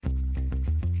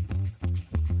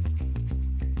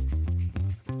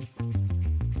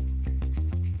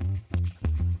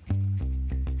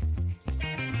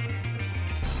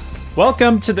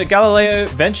Welcome to the Galileo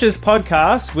Ventures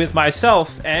podcast with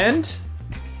myself and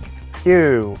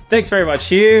Hugh. Thanks very much,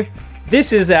 Hugh.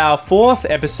 This is our fourth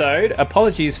episode.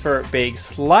 Apologies for it being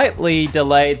slightly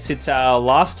delayed since our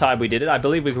last time we did it. I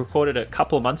believe we recorded it a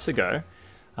couple of months ago,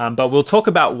 but we'll talk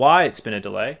about why it's been a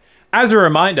delay. As a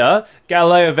reminder,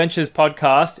 Galileo Ventures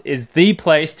podcast is the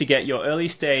place to get your early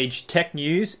stage tech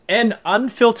news and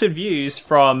unfiltered views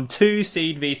from two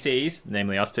seed VCs,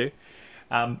 namely us two.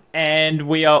 And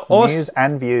we are also... News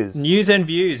and views. News and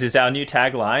views is our new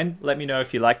tagline. Let me know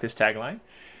if you like this tagline.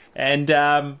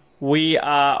 And we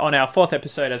are on our fourth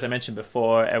episode, as I mentioned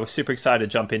before, and we're super excited to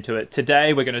jump into it.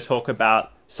 Today, we're going to talk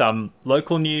about some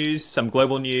local news, some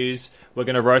global news. We're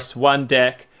going to roast one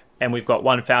deck, and we've got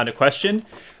one founder question.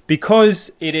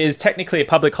 Because it is technically a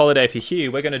public holiday for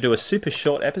Hugh, we're going to do a super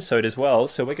short episode as well.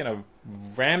 So we're going to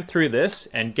ram through this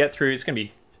and get through. It's going to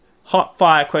be hot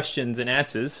fire questions and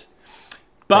answers.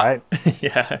 But right.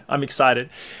 Yeah, I'm excited.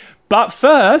 But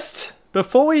first,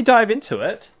 before we dive into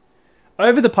it,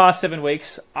 over the past 7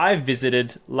 weeks, I've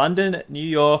visited London, New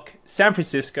York, San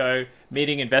Francisco,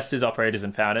 meeting investors, operators,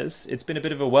 and founders. It's been a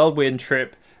bit of a whirlwind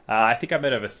trip. I think I've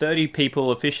met over 30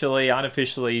 people officially,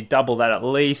 unofficially, double that at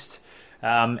least.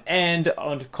 And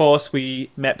of course,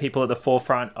 we met people at the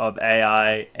forefront of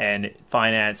AI and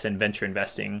finance and venture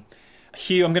investing.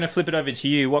 Hugh, I'm going to flip it over to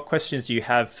you. What questions do you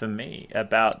have for me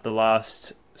about the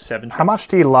last 7 trips? How much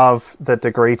do you love the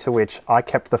degree to which I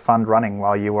kept the fund running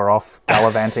while you were off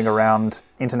gallivanting around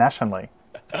internationally?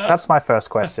 That's my first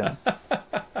question.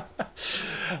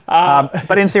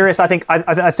 But in serious, I think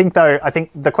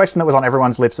the question that was on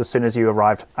everyone's lips as soon as you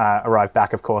arrived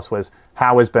back, of course, was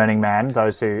how was Burning Man?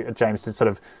 Those who James had sort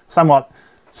of somewhat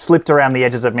slipped around the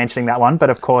edges of mentioning that one, but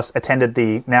of course attended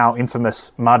the now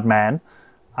infamous Mud Man.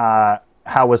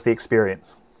 How was the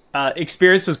experience?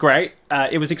 Experience was great.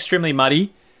 It was extremely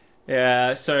muddy.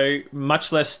 So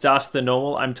much less dust than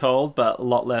normal, I'm told, but a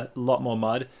lot more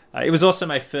mud. It was also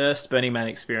my first Burning Man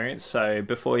experience. So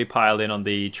before you piled in on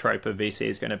the trope of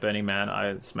VCs going to Burning Man,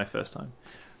 it's my first time.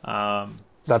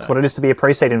 That's what it is to be a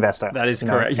pre-seed investor. That is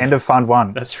correct. End of fund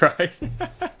one. That's right.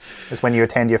 Is when you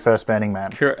attend your first Burning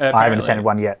Man. I haven't attended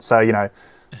one yet, so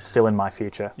still in my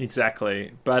future.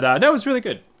 Exactly. But no, it was really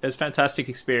good. It was a fantastic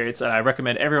experience, and I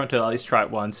recommend everyone to at least try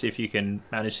it once if you can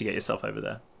manage to get yourself over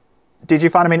there. Did you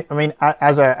find, I mean,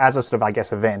 as a sort of, I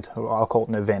guess, event, I'll call it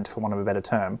an event for want of a better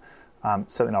term,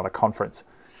 certainly not a conference,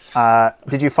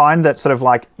 did you find that sort of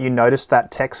like you noticed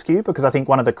that tech skew? Because I think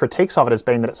one of the critiques of it has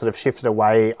been that it sort of shifted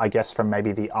away, I guess, from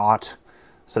maybe the art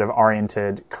sort of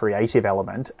oriented creative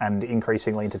element and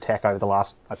increasingly into tech over the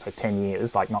last, I'd say, 10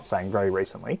 years, like not saying very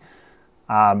recently.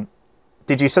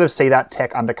 Did you sort of see that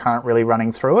tech undercurrent really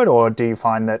running through it, or do you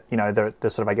find that, the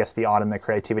sort of, I guess, the art and the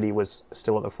creativity was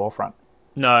still at the forefront?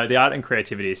 No, the art and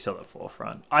creativity is still at the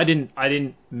forefront. I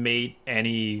didn't meet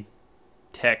any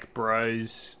tech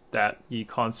bros that you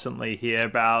constantly hear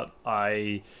about.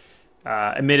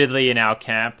 Admittedly, in our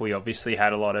camp, we obviously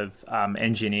had a lot of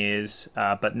engineers,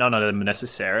 but none of them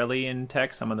necessarily in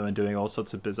tech. Some of them are doing all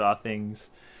sorts of bizarre things.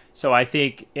 So I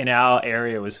think in our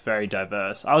area it was very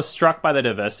diverse. I was struck by the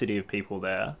diversity of people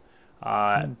there.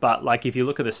 But like if you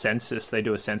look at the census, they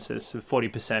do a census of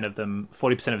 40% of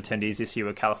attendees this year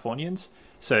were Californians.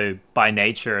 So by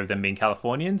nature of them being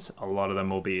Californians, a lot of them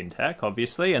will be in tech,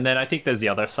 obviously. And then I think there's the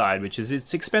other side, which is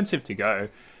it's expensive to go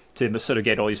to sort of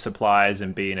get all your supplies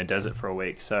and be in a desert for a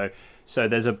week. So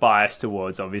there's a bias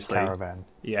towards, obviously... Caravan.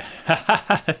 Yeah.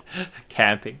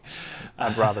 Camping.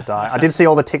 I'd rather die. I did see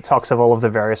all the TikToks of all of the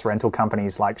various rental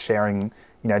companies like sharing,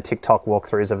 TikTok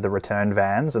walkthroughs of the return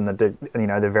vans and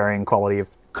the varying quality of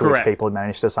to which people had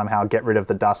managed to somehow get rid of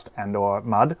the dust and or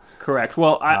mud. Correct.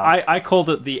 Well, I called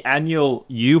it the annual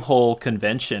U-Haul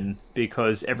convention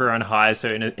because everyone hires.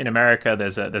 So in America,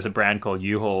 there's a brand called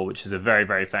U-Haul, which is a very,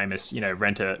 very famous,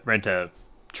 rent a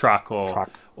truck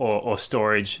or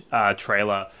storage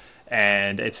trailer.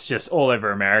 And it's just all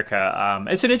over America.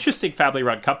 It's an interesting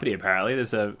family-run company, apparently.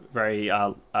 There's a very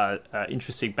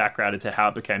interesting background into how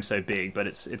it became so big, but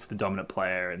it's the dominant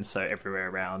player, and so everywhere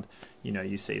around,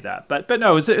 you see that. But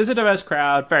no, it was a diverse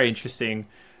crowd, very interesting.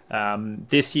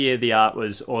 This year, the art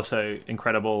was also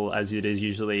incredible, as it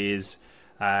usually is.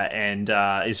 And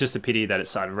it's just a pity that it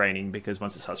started raining, because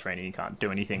once it starts raining, you can't do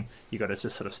anything. You got to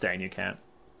just sort of stay in your camp.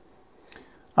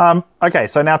 Okay,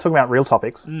 so now talking about real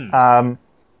topics.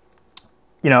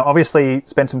 Obviously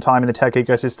spent some time in the tech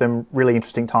ecosystem, really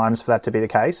interesting times for that to be the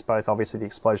case, both obviously the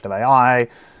explosion of AI,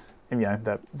 and,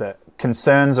 the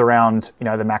concerns around, the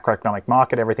macroeconomic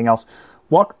market, everything else.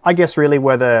 What, I guess, really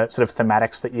were the sort of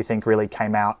thematics that you think really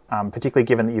came out, particularly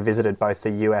given that you visited both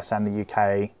the US and the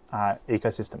UK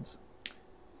ecosystems?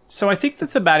 So I think the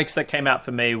thematics that came out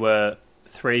for me were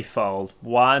threefold.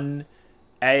 One,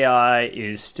 AI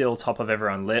is still top of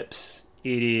everyone's lips.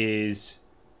 It is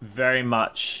very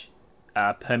much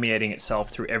permeating itself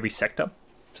through every sector.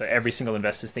 So every single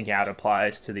investor is thinking how it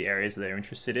applies to the areas that they're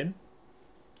interested in.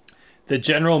 The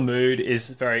general mood is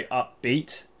very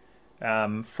upbeat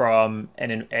from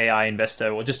an AI investor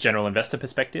or just general investor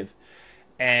perspective.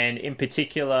 And in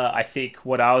particular, I think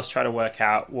what I was trying to work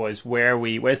out was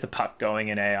where's the puck going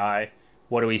in AI?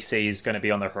 What do we see is going to be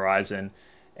on the horizon?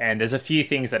 And there's a few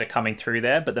things that are coming through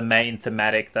there, but the main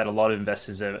thematic that a lot of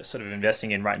investors are sort of investing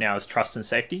in right now is trust and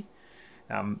safety.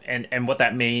 And what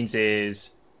that means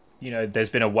is,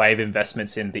 there's been a wave of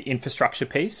investments in the infrastructure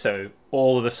piece. So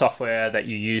all of the software that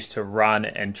you use to run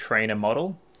and train a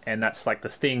model. And that's like the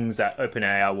things that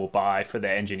OpenAI will buy for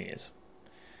their engineers.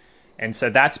 And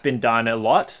so that's been done a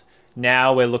lot.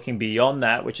 Now we're looking beyond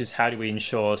that, which is how do we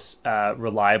ensure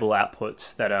reliable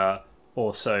outputs that are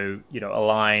also,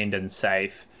 aligned and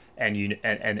safe, and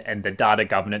the data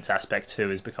governance aspect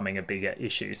too is becoming a bigger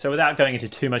issue. So without going into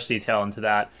too much detail into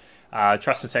that,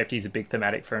 trust and safety is a big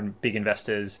thematic for big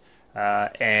investors.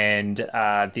 And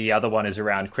the other one is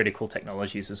around critical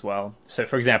technologies as well. So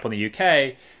for example, in the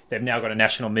UK, they've now got a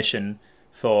national mission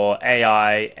for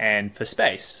AI and for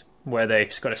space, where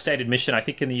they've got a stated mission. I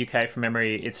think in the UK, from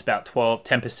memory, it's about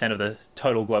 10% of the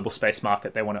total global space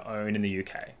market they want to own in the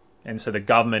UK. And so the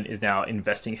government is now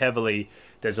investing heavily.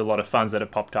 There's a lot of funds that have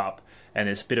popped up, and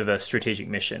it's a bit of a strategic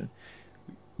mission.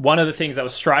 One of the things that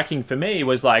was striking for me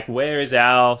was like, where is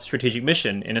our strategic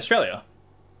mission in Australia?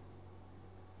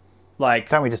 Like,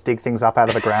 don't we just dig things up out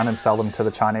of the ground and sell them to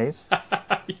the Chinese?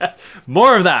 Yeah,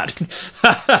 more of that.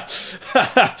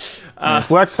 It's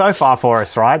worked so far for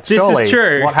us, right? Surely, this is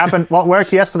true. What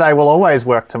worked yesterday will always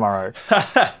work tomorrow.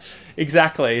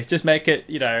 Exactly. Just make it,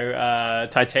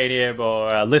 titanium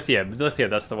or lithium. Lithium,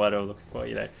 that's the word I'm looking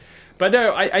for, But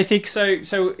no, I think so.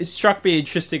 So it struck me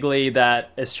interestingly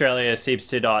that Australia seems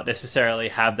to not necessarily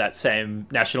have that same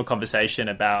national conversation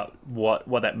about what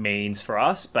that means for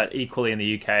us. But equally in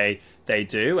the UK, they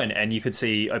do. And you could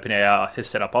see OpenAI has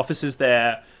set up offices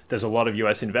there. There's a lot of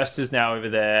US investors now over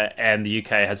there. And the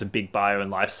UK has a big bio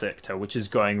and life sector, which is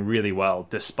going really well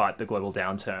despite the global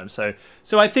downturn.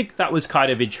 So I think that was kind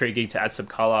of intriguing to add some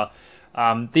color.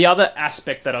 The other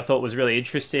aspect that I thought was really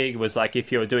interesting was like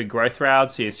if you're doing growth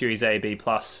rounds, so your Series A, B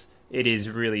plus, it is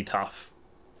really tough.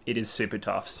 It is super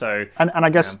tough. So and I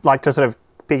guess like to sort of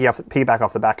piggyback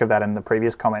off the back of that in the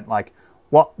previous comment, like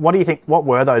what do you think? What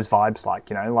were those vibes like?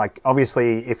 Like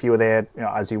obviously if you were there,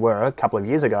 as you were a couple of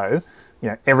years ago,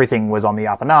 everything was on the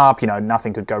up and up.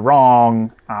 Nothing could go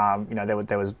wrong.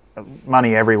 There was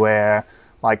money everywhere.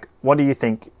 Like, what do you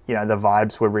think, the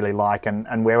vibes were really like,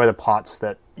 and where were the parts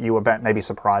that you were maybe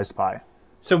surprised by?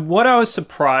 So what I was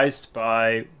surprised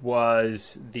by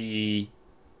was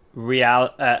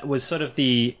was sort of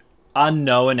the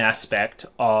unknown aspect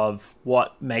of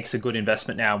what makes a good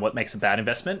investment now and what makes a bad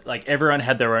investment. Like everyone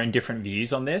had their own different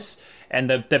views on this. And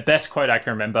the best quote I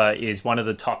can remember is one of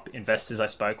the top investors I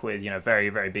spoke with, very,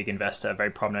 very big investor,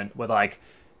 very prominent, were like,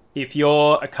 if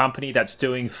you're a company that's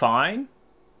doing fine,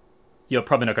 you're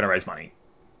probably not going to raise money.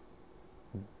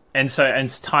 And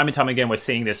time and time again, we're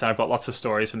seeing this. And I've got lots of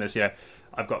stories from this.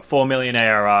 I've got 4 million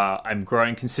ARR. I'm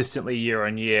growing consistently year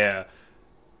on year.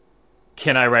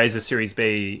 Can I raise a Series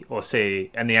B or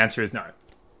C? And the answer is no,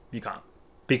 you can't.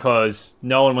 Because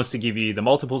no one wants to give you the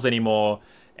multiples anymore.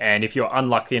 And if you're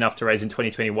unlucky enough to raise in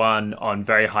 2021 on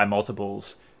very high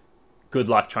multiples, good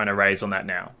luck trying to raise on that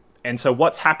now. And so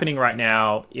what's happening right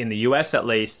now in the US, at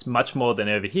least, much more than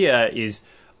over here, is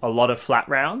a lot of flat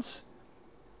rounds,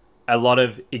 a lot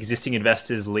of existing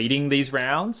investors leading these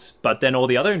rounds, but then all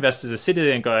the other investors are sitting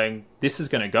there and going, this is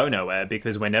going to go nowhere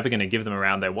because we're never going to give them a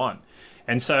round they want.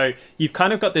 And so you've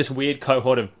kind of got this weird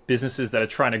cohort of businesses that are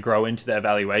trying to grow into their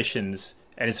valuations,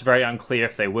 and it's very unclear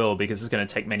if they will because it's going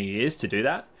to take many years to do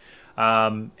that.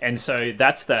 And so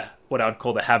that's what I would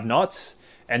call the have-nots.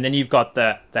 And then you've got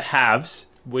the haves,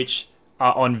 which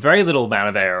are on very little amount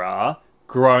of ARR,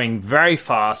 growing very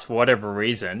fast for whatever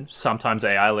reason, sometimes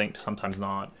AI linked, sometimes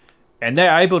not. And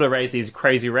they're able to raise these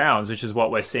crazy rounds, which is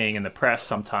what we're seeing in the press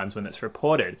sometimes when it's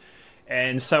reported.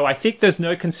 And so I think there's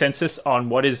no consensus on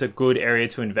what is a good area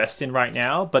to invest in right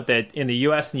now, but in the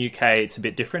US and UK, it's a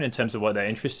bit different in terms of what they're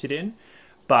interested in.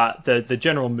 But the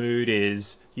general mood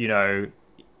is, you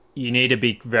need to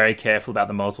be very careful about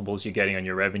the multiples you're getting on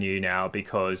your revenue now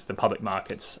because the public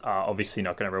markets are obviously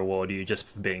not going to reward you just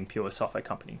for being a pure software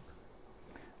company.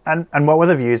 And what were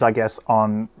the views, I guess,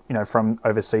 on, from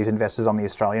overseas investors on the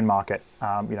Australian market?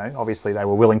 Obviously they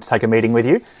were willing to take a meeting with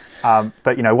you,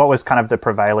 but what was kind of the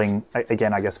prevailing,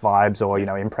 again, I guess, vibes or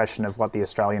impression of what the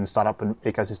Australian startup and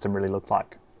ecosystem really looked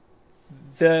like?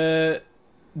 The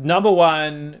number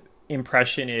one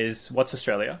impression is, what's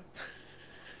Australia?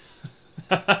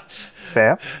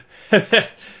 Fair.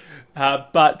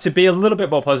 But to be a little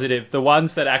bit more positive, the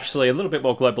ones that actually a little bit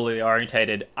more globally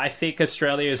orientated, I think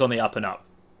Australia is on the up and up.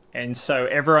 And so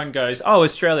everyone goes, oh,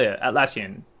 Australia,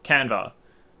 Atlassian, Canva.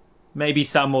 Maybe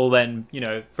some will then,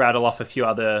 rattle off a few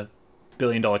other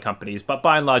billion-dollar companies. But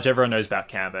by and large, everyone knows about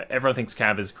Canva. Everyone thinks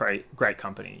Canva is a great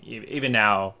company. Even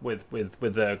now, with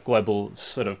the global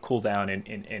sort of cool down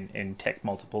in tech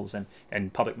multiples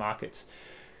and public markets.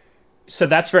 So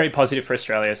that's very positive for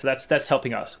Australia. So that's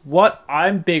helping us. What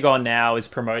I'm big on now is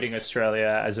promoting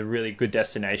Australia as a really good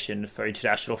destination for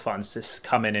international funds to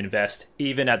come and invest,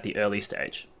 even at the early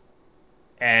stage.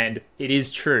 And it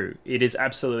is true. It is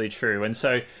absolutely true. And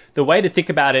so the way to think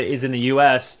about it is in the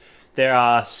US, there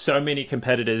are so many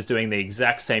competitors doing the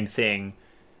exact same thing.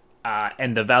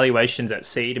 And the valuations at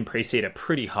seed and pre-seed are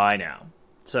pretty high now.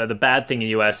 So the bad thing in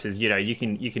the US is,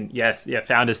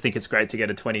 founders think it's great to get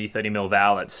a 20, 30 mil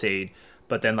val at seed.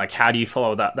 But then, how do you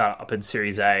follow that up in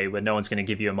Series A where no one's going to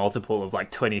give you a multiple of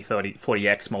 20, 30,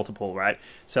 40x multiple, right?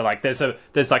 So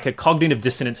there's a cognitive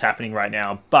dissonance happening right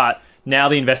now. But now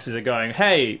the investors are going,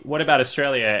 hey, what about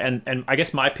Australia? And I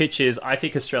guess my pitch is I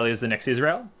think Australia is the next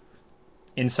Israel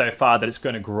insofar that it's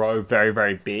going to grow very,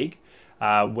 very big.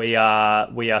 We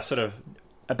are sort of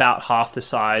about half the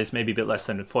size, maybe a bit less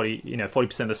than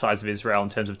 40% of the size of Israel in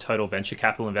terms of total venture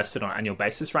capital invested on an annual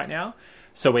basis right now.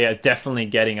 So we are definitely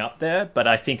getting up there, but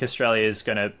I think Australia is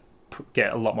going to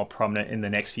get a lot more prominent in the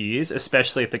next few years,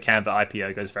 especially if the Canva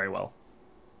IPO goes very well.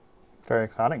 Very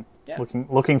exciting. Yeah.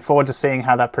 Looking forward to seeing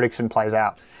how that prediction plays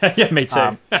out. Yeah, me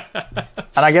too.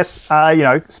 And I guess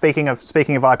speaking of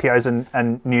IPOs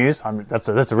and news, that's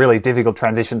a really difficult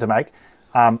transition to make.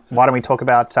 Why don't we talk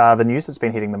about the news that's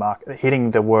been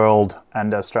hitting the world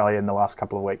and Australia in the last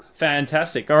couple of weeks?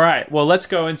 Fantastic. All right. Well, let's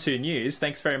go into news.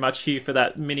 Thanks very much, Hugh, for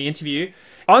that mini interview.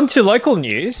 On to local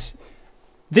news.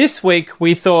 This week,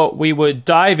 we thought we would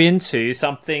dive into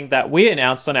something that we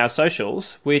announced on our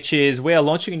socials, which is we are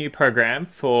launching a new program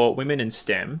for women in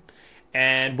STEM.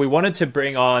 And we wanted to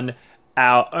bring on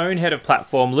our own head of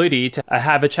platform, Ludi, to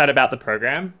have a chat about the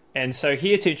program. And so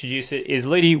here to introduce it is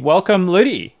Ludi. Welcome,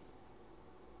 Ludi.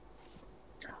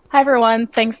 Hi, everyone.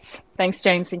 Thanks,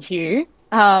 James and Hugh.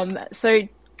 So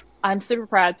I'm super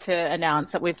proud to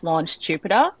announce that we've launched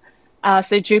Jupiter.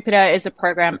 So Jupiter is a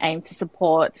program aimed to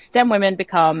support STEM women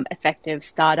become effective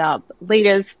startup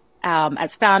leaders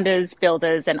as founders,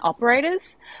 builders, and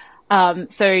operators.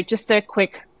 So just a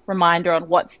quick reminder on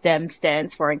what STEM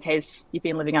stands for in case you've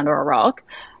been living under a rock.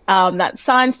 That's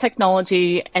science,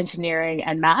 technology, engineering,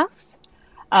 and maths.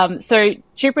 So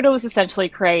Jupiter was essentially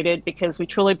created because we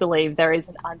truly believe there is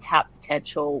an untapped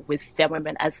potential with STEM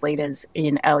women as leaders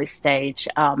in early stage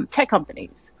tech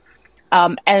companies.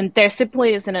 And there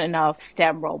simply isn't enough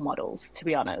STEM role models, to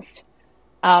be honest.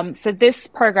 So this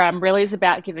program really is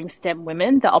about giving STEM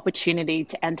women the opportunity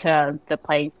to enter the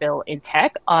playing field in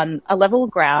tech on a level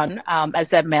ground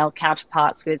as their male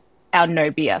counterparts with our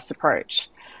no BS approach.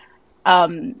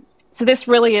 So this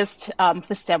really is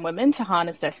for STEM women to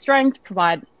harness their strength,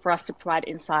 for us to provide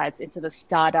insights into the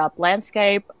startup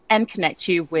landscape and connect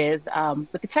you with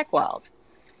the tech world.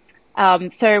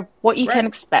 So what you can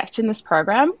expect in this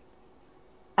program,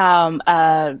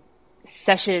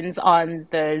 sessions on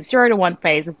the 0 to 1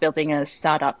 phase of building a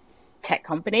startup tech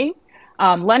company,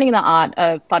 learning the art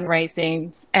of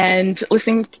fundraising, and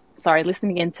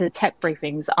listening into tech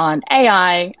briefings on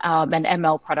AI and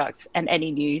ML products and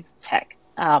any new tech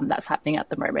that's happening at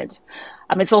the moment.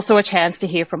 It's also a chance to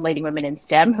hear from leading women in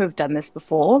STEM who have done this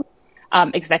before,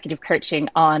 executive coaching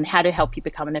on how to help you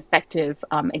become an effective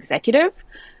executive,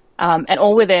 and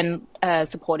all within a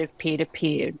supportive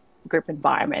peer-to-peer group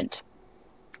environment.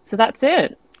 So that's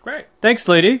it. Great. Thanks,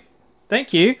 Ludi.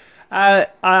 Thank you. I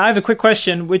have a quick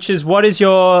question, which is what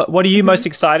are you most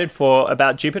excited for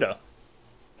about Jupiter?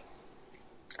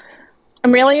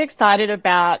 I'm really excited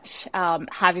about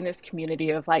having this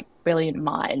community of brilliant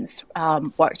minds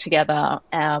work together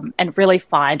and really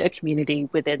find a community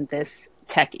within this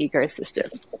tech ecosystem.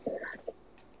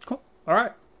 Cool. All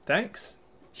right. Thanks.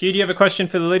 Hugh, do you have a question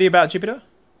for Ludi about Jupiter?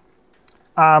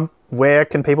 Where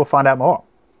can people find out more?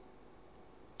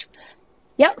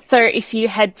 Yeah, so if you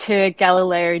head to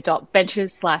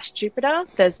galileo.ventures/Jupiter,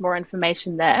 there's more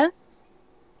information there.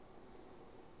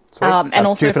 Sweet. And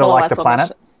also Jupiter follow like us the on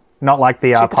planet, not like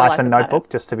the Python like the notebook, planet.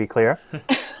 just to be clear.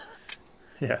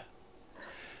 Yeah.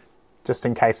 Just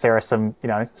in case there are some,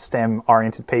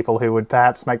 STEM-oriented people who would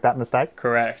perhaps make that mistake.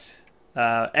 Correct.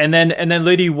 And then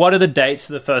Ludi, what are the dates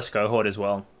for the first cohort as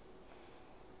well?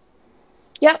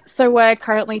 Yep. So we're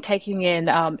currently taking in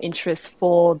interest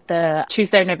for the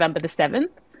Tuesday, November the 7th.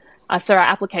 So our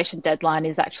application deadline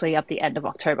is actually at the end of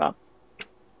October.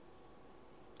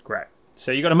 Great.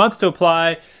 So you got a month to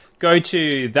apply. Go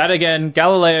to that again,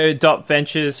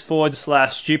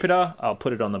 galileo.ventures/Jupiter. I'll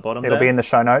put it on the bottom It'll there. be in the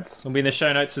show notes. It'll be in the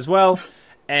show notes as well.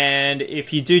 And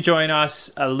if you do join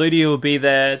us, Ludi will be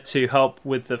there to help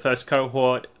with the first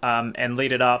cohort and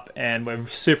lead it up. And we're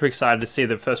super excited to see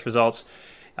the first results.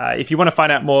 If you want to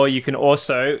find out more, you can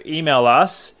also email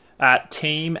us at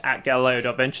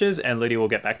team@galileo.ventures, and Ludi will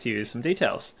get back to you with some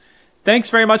details. Thanks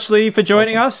very much, Ludi, for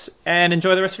joining us, and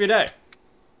enjoy the rest of your day.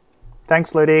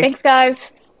 Thanks, Ludi. Thanks,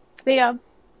 guys. See ya.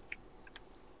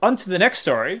 On to the next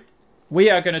story.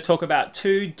 We are going to talk about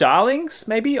two darlings,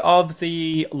 maybe, of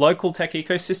the local tech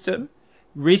ecosystem.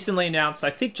 Recently announced,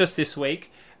 I think just this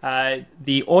week,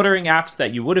 the ordering apps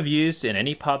that you would have used in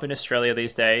any pub in Australia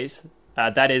these days.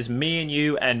 That is Me and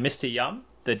You and Mr. Yum,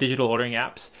 the digital ordering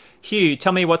apps. Hugh,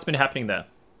 tell me what's been happening there.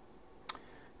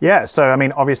 Yeah, so I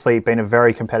mean, obviously, been a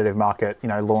very competitive market.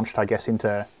 Launched, I guess,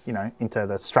 into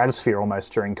the stratosphere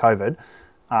almost during COVID,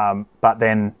 but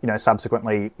then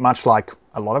subsequently, much like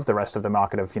a lot of the rest of the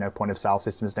market of point of sale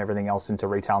systems and everything else into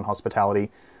retail and hospitality,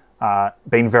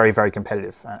 been very, very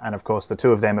competitive. And of course, the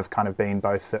two of them have kind of been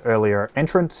both the earlier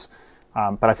entrants,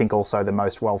 but I think also the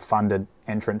most well-funded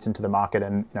entrants into the market,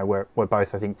 and we're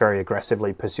both, I think, very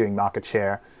aggressively pursuing market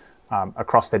share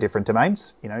across their different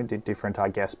domains, different, I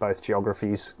guess, both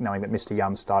geographies, knowing that Mr.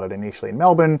 Yum started initially in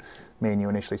Melbourne, Me and You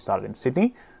initially started in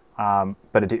Sydney. But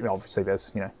obviously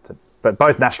there's, but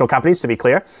both national companies, to be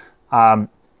clear. And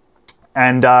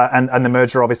the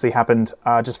merger obviously happened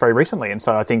just very recently. And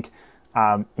so I think,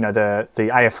 the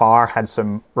AFR had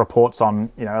some reports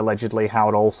on, allegedly how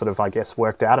it all sort of, I guess,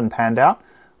 worked out and panned out.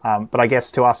 But I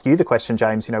guess to ask you the question,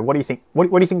 James, what do you think?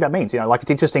 What do you think that means? It's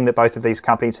interesting that both of these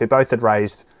companies, who both had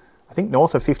raised, I think,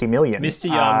 north of 50 million. Mr.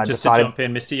 Yum, just to jump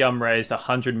in, Mr. Yum raised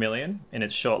 100 million in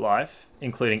its short life,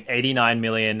 including 89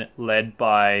 million led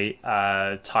by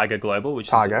Tiger Global,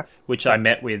 which I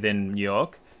met with in New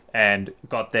York and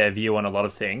got their view on a lot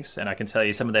of things. And I can tell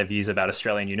you some of their views about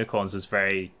Australian unicorns was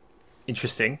very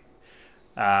interesting.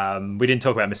 We didn't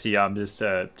talk about Mr. Yum, just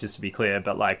to be clear,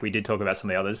 but we did talk about some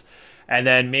of the others. And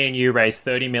then Me and You raised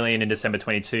 30 million in December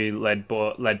 22, led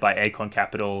by Acorn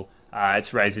Capital.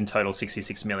 It's raised in total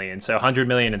 66 million. So 100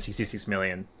 million and 66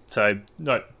 million. So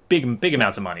no, big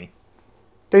amounts of money.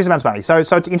 Decent amounts of money. So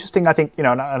it's interesting, I think, and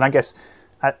I guess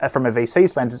from a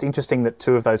VC's lens, it's interesting that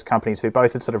two of those companies who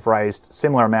both had sort of raised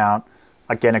similar amount,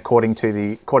 again, according to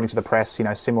the press,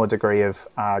 similar degree of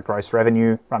gross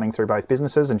revenue running through both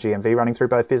businesses and GMV running through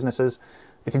both businesses.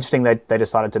 It's interesting they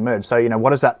decided to merge. So,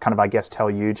 what does that kind of, I guess, tell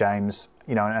you, James,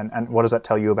 and what does that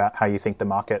tell you about how you think the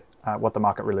market, what the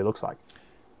market really looks like?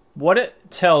 What it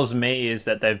tells me is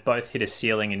that they've both hit a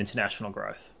ceiling in international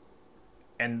growth.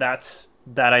 And that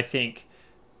I think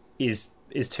is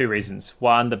two reasons.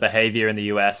 One, the behavior in the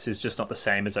US is just not the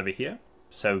same as over here.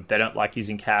 So they don't like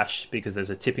using cash because there's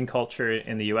a tipping culture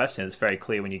in the US, and it's very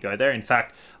clear when you go there. In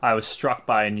fact, I was struck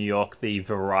by in New York the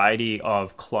variety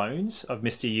of clones of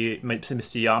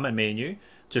Mr. Yum and Me and You.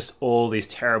 Just all these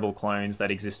terrible clones that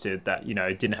existed that,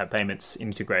 didn't have payments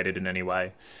integrated in any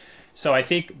way. So I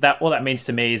think that all that means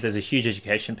to me is there's a huge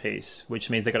education piece, which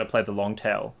means they've got to play the long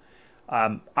tail.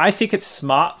 I think it's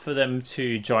smart for them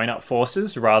to join up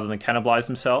forces rather than cannibalize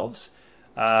themselves.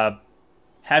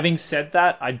 Having said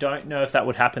that, I don't know if that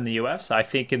would happen in the US. I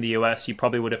think in the US, you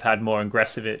probably would have had more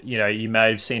aggressive, you may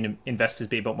have seen investors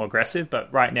be a bit more aggressive,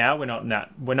 but right now we're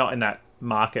not in that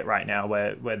market right now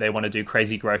where they want to do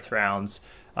crazy growth rounds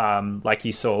like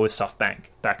you saw with SoftBank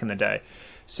back in the day.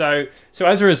 So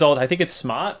as a result, I think it's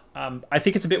smart. I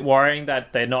think it's a bit worrying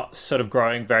that they're not sort of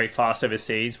growing very fast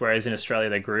overseas, whereas in Australia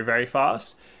they grew very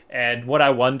fast. And what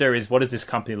I wonder is, what does this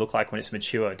company look like when it's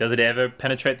mature? Does it ever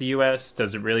penetrate the US?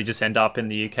 Does it really just end up in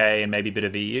the UK and maybe a bit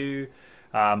of EU?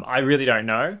 I really don't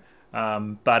know.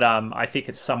 But I think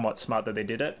it's somewhat smart that they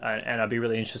did it. And I'd be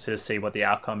really interested to see what the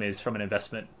outcome is from an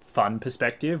investment fund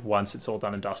perspective once it's all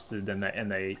done and dusted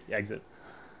and they exit.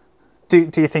 Do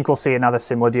you think we'll see another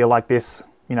similar deal like this,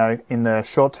 in the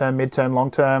short term, mid-term,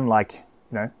 long term?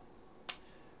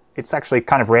 It's actually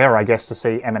kind of rare, I guess, to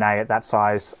see M&A at that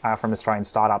size from Australian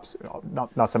startups.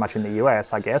 Not so much in the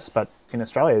US, I guess, but in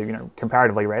Australia,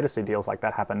 comparatively rare to see deals like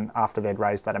that happen after they'd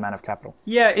raised that amount of capital.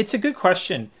 Yeah, it's a good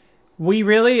question. We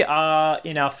really are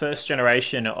in our first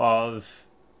generation of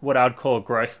what I would call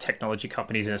growth technology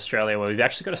companies in Australia where we've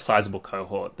actually got a sizable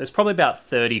cohort. There's probably about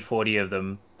 30, 40 of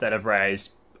them that have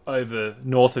raised over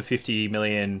north of 50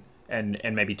 million and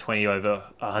maybe 20 over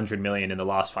 100 million in the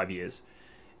last 5 years.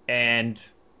 And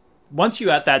once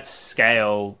you're at that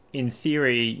scale, in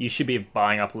theory, you should be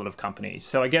buying up a lot of companies.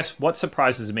 So I guess what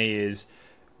surprises me is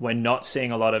we're not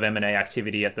seeing a lot of M&A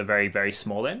activity at the very, very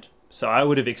small end. So I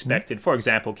would have expected, for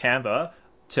example, Canva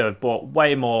to have bought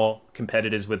way more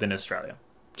competitors within Australia,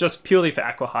 just purely for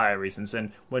acqui-hire reasons,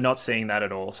 and we're not seeing that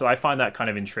at all. So I find that kind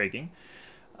of intriguing.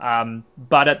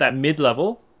 But at that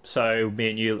mid-level, so me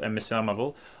and you and Mr.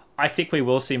 level, I think we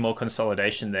will see more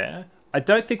consolidation there. I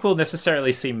don't think we'll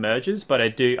necessarily see mergers, but I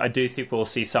do think we'll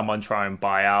see someone try and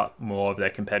buy out more of their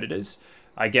competitors.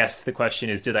 I guess the question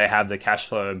is, do they have the cash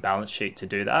flow and balance sheet to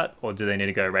do that, or do they need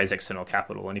to go raise external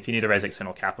capital? And if you need to raise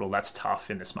external capital, that's tough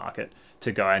in this market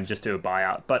to go and just do a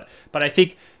buyout. But I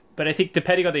think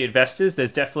depending on the investors,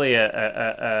 there's definitely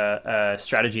a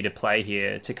strategy to play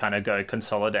here to kind of go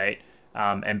consolidate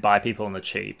and buy people on the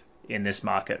cheap in this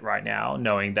market right now,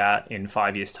 knowing that in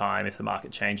 5 years' time, if the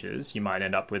market changes, you might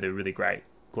end up with a really great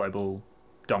global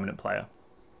dominant player.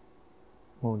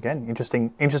 Well, again,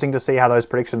 interesting to see how those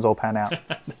predictions all pan out.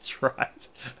 That's right.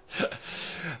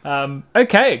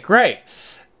 Okay, great.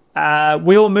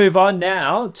 We'll move on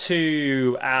now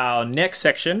to our next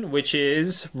section, which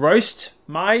is Roast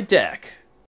My Deck.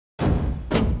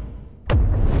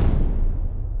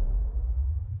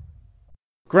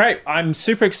 Great. I'm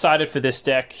super excited for this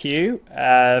deck, Hugh,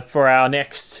 for our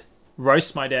next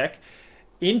Roast My Deck.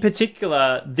 In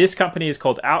particular, this company is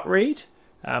called Outread.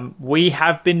 We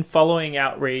have been following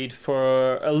Outread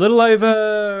for a little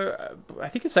over, I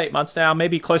think it's 8 months now,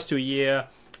 maybe close to a year.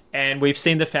 And we've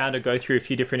seen the founder go through a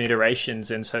few different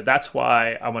iterations. And so that's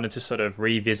why I wanted to sort of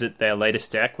revisit their latest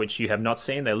deck, which you have not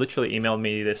seen. They literally emailed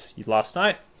me this last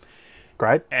night.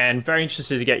 Great. And very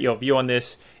interested to get your view on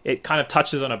this. It kind of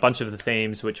touches on a bunch of the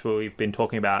themes which we've been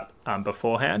talking about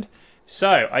beforehand.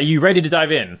 So, are you ready to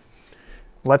dive in?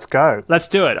 Let's go. Let's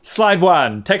do it. Slide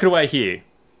 1. Take it away, Hugh.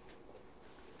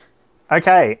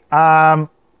 Okay.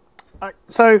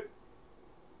 So,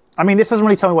 I mean, this doesn't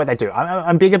really tell me what they do.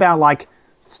 I'm big about, like,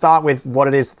 start with what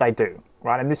it is that they do,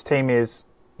 right? And this team is,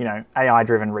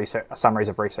 AI-driven research, summaries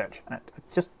of research. And it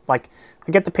just, like,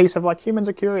 I get the piece of, like, humans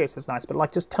are curious, it's nice, but,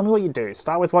 like, just tell me what you do.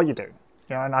 Start with what you do.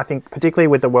 And I think particularly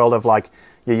with the world of, like,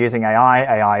 you're using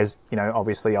AI is,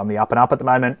 obviously on the up and up at the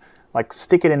moment. Like,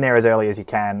 stick it in there as early as you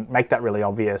can. Make that really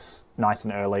obvious, nice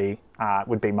and early,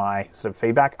 would be my sort of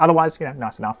feedback. Otherwise,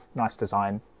 nice enough, nice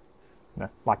design,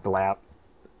 like the layout.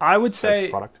 I would say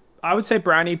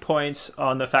brownie points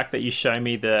on the fact that you show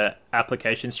me the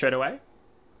application straight away.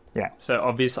 Yeah. So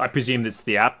obviously, I presume it's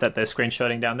the app that they're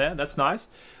screenshotting down there. That's nice.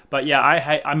 But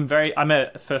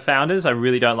yeah, for founders, I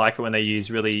really don't like it when they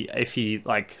use really iffy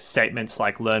like statements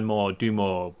like learn more, do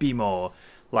more, be more.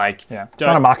 Like, yeah, it's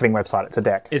not a marketing website; it's a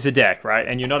deck. It's a deck, right?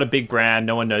 And you're not a big brand.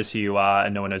 No one knows who you are,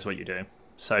 and no one knows what you do.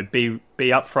 So be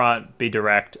upfront, be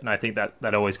direct, and I think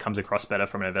that always comes across better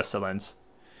from an investor lens.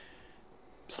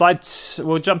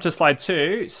 We'll jump to slide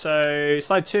 2. So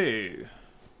slide 2,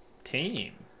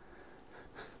 team.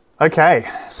 Okay,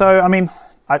 so I mean,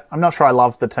 I'm not sure I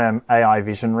love the term AI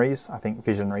visionaries. I think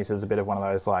visionaries is a bit of one of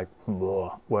those like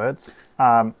words.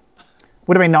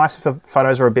 Would have been nice if the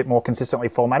photos were a bit more consistently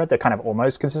formatted. They're kind of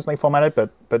almost consistently formatted,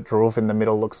 but Dhruv in the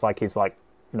middle looks like he's like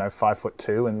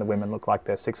 5'2", and the women look like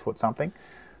they're 6 foot something.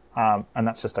 And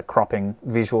that's just a cropping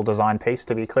visual design piece,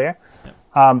 to be clear. Yeah.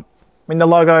 I mean, the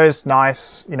logo's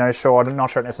nice, sure. I'm not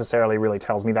sure it necessarily really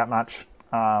tells me that much.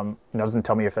 It doesn't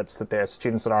tell me if it's that they're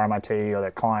students at RMIT or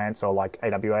they're clients or like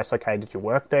AWS. Okay, did you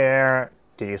work there?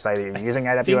 Did you say that you're using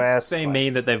AWS? They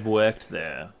mean that they've worked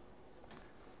there.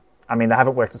 I mean, they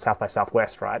haven't worked at South by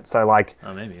Southwest, right? So, like,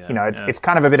 maybe, it's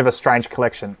kind of a bit of a strange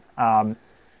collection.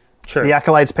 True. The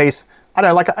accolades piece, I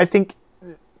don't know, like, I think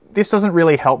this doesn't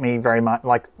really help me very much.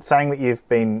 Like, saying that you've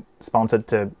been sponsored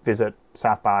to visit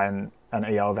South by and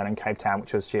an EO event in Cape Town,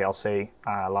 which was GLC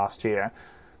last year,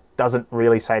 doesn't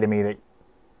really say to me that,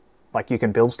 like, you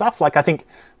can build stuff. Like, I think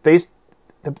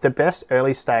the best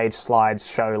early stage slides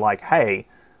show, like, hey,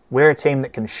 we're a team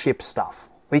that can ship stuff.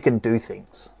 We can do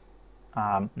things.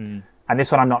 And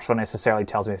this one I'm not sure necessarily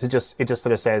tells me this. It just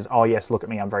sort of says, oh yes, look at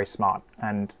me, I'm very smart.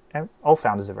 And all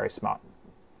founders are very smart.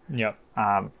 Yep.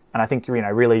 And I think,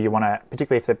 really you want to,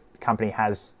 particularly if the company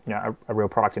has, a real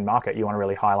product in market, you want to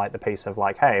really highlight the piece of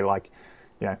like, hey, like,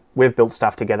 we've built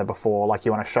stuff together before. Like,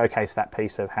 you want to showcase that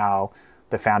piece of how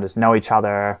the founders know each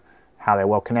other, how they're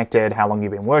well connected, how long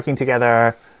you've been working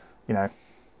together,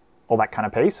 all that kind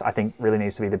of piece, I think really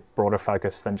needs to be the broader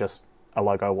focus than just a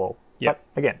logo wall. Yeah.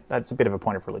 But again, that's a bit of a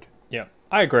point of religion. Yeah,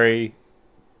 I agree.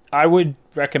 I would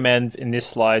recommend in this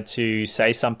slide to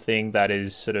say something that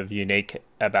is sort of unique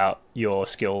about your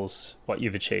skills, what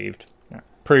you've achieved. Yeah.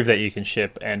 Prove that you can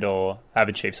ship and or have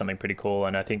achieved something pretty cool.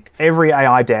 And I think every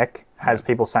AI deck has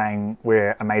people saying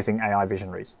we're amazing AI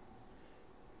visionaries.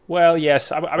 Well,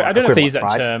 yes. I don't know if they use that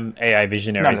right? term AI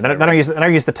visionaries. No, they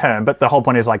don't use the term, but the whole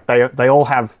point is like they all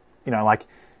have, like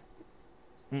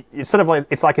it's sort of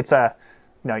like it's a,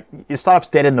 your startup's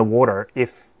dead in the water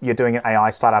if you're doing an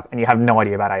AI startup and you have no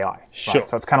idea about AI. Sure. Right?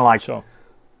 So it's kind of like, sure.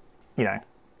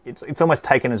 It's almost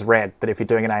taken as read that if you're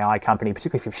doing an AI company,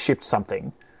 particularly if you've shipped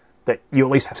something, that you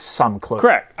at least have some clue.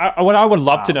 Correct. What I would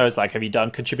love to know is like, have you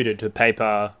contributed to a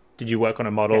paper? Did you work on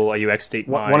a model? Yeah. Are you ex-deep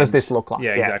mind? What does this look like?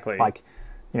 Yeah, exactly. Like,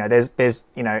 there's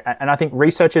and I think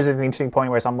research is an interesting point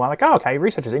where I'm like, oh, okay,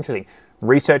 research is interesting.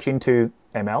 Research into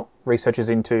ML, research is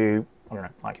into, I don't know,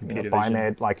 like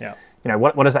biomed, like,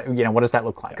 what does that, what does that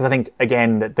look like? Because I think,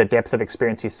 again, the depth of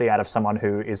experience you see out of someone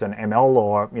who is an ML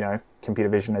or, computer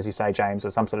vision, as you say, James, or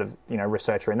some sort of,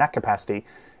 researcher in that capacity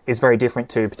is very different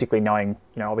to particularly knowing,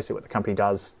 obviously what the company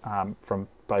does from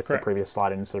both the previous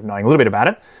slide and sort of knowing a little bit about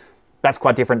it. That's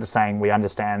quite different to saying we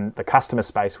understand the customer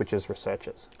space, which is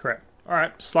researchers. Correct. All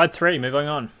right, slide 3, moving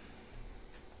on.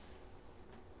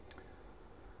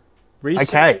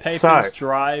 Research papers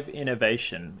drive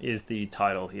innovation is the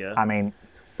title here. I mean,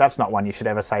 that's not one you should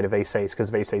ever say to VCs, because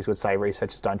VCs would say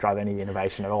researchers don't drive any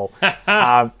innovation at all.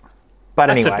 But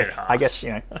anyway, I guess,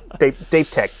 deep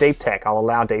tech. I'll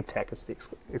allow deep tech as the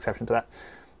exception to that.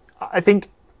 I think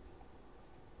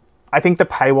the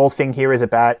paywall thing here is a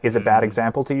bad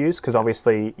example to use, because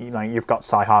obviously, you've got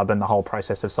Sci-Hub and the whole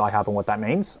process of Sci-Hub and what that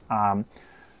means.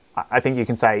 I think you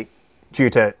can say due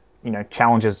to,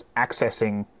 challenges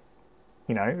accessing,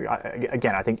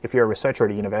 again, I think if you're a researcher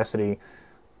at a university,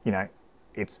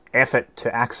 it's effort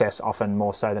to access often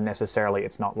more so than necessarily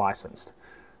it's not licensed.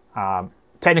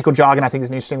 Technical jargon, I think, is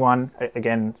an interesting one.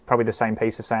 Again, probably the same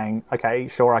piece of saying, okay,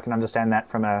 sure, I can understand that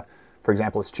from for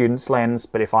example, a student's lens,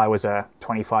 but if I was a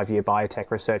 25-year biotech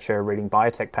researcher reading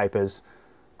biotech papers,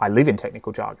 I live in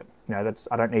technical jargon.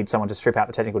 I don't need someone to strip out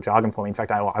the technical jargon for me. In fact,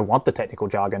 I want the technical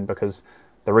jargon, because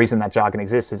the reason that jargon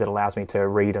exists is it allows me to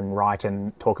read and write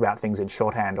and talk about things in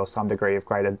shorthand or some degree of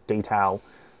greater detail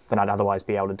than I'd otherwise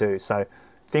be able to do. So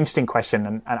it's an interesting question,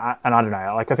 and I don't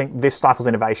know. Like, I think this stifles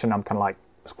innovation. I'm kind of like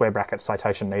square bracket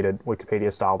citation needed,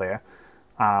 Wikipedia style there.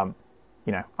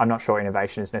 I'm not sure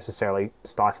innovation is necessarily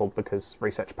stifled because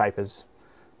research papers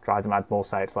drive them. I'd more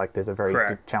say it's like there's a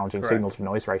very challenging signal to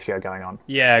noise ratio going on.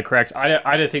 Yeah, correct.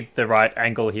 I don't think the right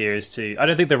angle here is I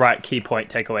don't think the right key point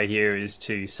takeaway here is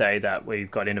to say that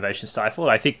we've got innovation stifled.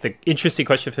 I think the interesting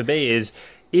question for me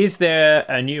is there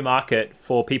a new market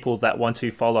for people that want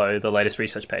to follow the latest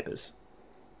research papers?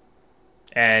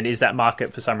 And is that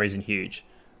market for some reason huge?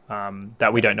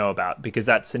 That we don't know about, because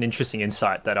that's an interesting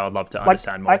insight that I would love to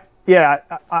understand more.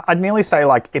 I'd nearly say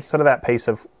like it's sort of that piece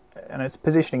of, and it's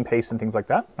positioning piece and things like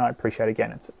that. And I appreciate,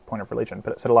 again, it's a point of religion,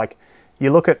 but it's sort of like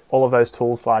you look at all of those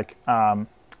tools like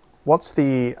what's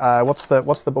the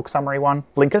book summary one?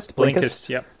 Blinkist.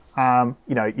 Yep.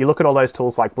 You look at all those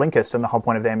tools like Blinkist, and the whole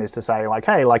point of them is to say like,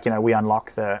 hey, like, we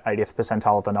unlock the 80th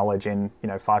percentile of the knowledge in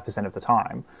 5% of the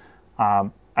time.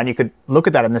 And you could look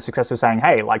at that in the success of saying,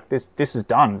 hey, like this is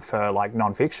done for like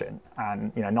nonfiction,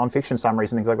 and nonfiction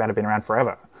summaries and things like that have been around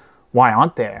forever. Why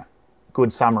aren't there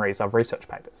good summaries of research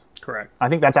papers? Correct. I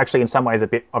think that's actually in some ways a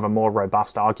bit of a more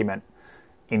robust argument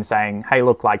in saying, hey,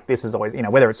 look, like this is always,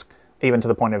 whether it's even to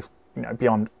the point of,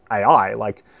 beyond AI,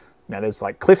 like, there's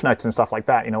like Cliff Notes and stuff like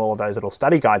that, all of those little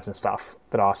study guides and stuff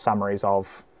that are summaries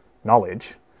of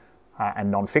knowledge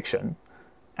and nonfiction.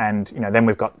 And, then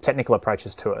we've got technical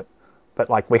approaches to it. But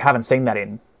like we haven't seen that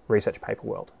in research paper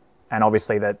world, and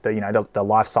obviously the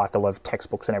life cycle of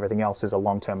textbooks and everything else is a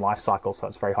long-term life cycle, so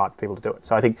it's very hard for people to do it.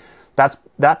 So I think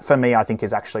that for me, I think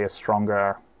is actually a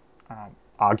stronger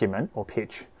argument or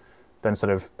pitch than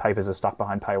sort of papers are stuck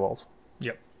behind paywalls.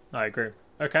 Yep, I agree.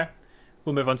 Okay,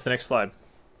 we'll move on to the next slide.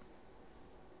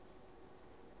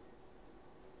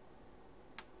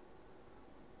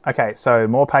 Okay, so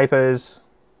more papers.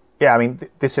 Yeah, I mean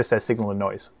this just says signal and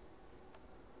noise.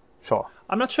 Sure.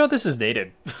 I'm not sure this is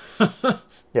needed.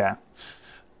 Yeah.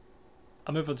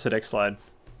 I'll move on to the next slide.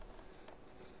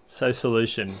 So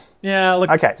solution. Yeah, look.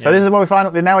 Okay, so this is what we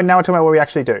find. Now we're talking about what we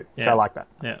actually do. Yeah. So I like that.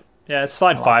 Yeah. Yeah, it's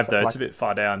slide 5 though. It's a bit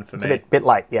far down for me. It's a bit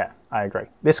late. Yeah, I agree.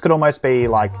 This could almost be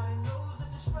like.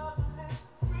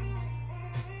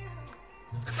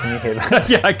 Can you hear that?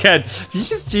 Yeah, I can. Do you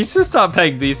just start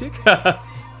playing music?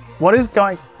 What is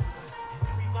going?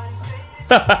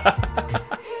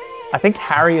 I think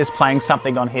Harry is playing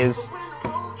something on his.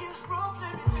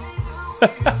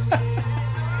 I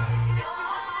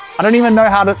don't even know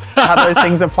how those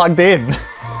things are plugged in.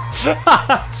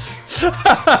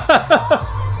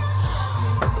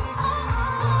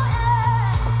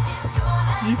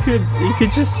 You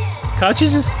could just, can't you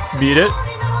just mute it?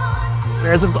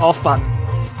 Where's its off button?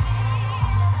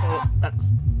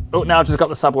 Oh, now I've just got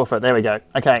the subwoofer. There we go.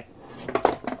 Okay.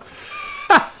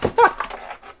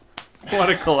 What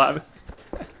a collab.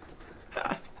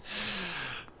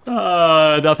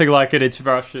 Nothing like an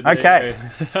interruption. Okay.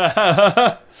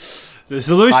 The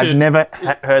solution. I've never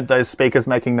heard those speakers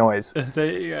making noise.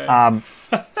 There you go.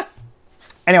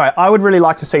 Anyway, I would really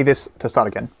like to see this, to start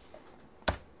again.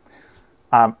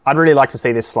 I'd really like to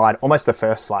see this slide, almost the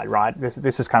first slide, right?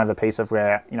 This is kind of the piece of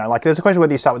where, like there's a question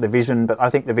whether you start with the vision, but I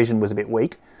think the vision was a bit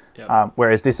weak. Yep.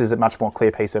 Whereas this is a much more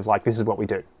clear piece of like, this is what we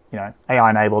do.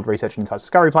 AI-enabled research and insight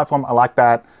discovery platform. I like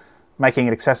that. Making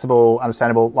it accessible,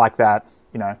 understandable, like that.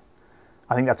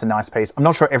 I think that's a nice piece. I'm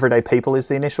not sure everyday people is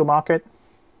the initial market.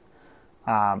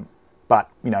 But,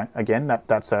 again,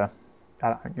 that's a,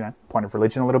 point of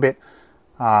religion a little bit.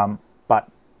 But,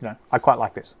 I quite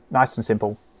like this. Nice and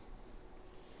simple.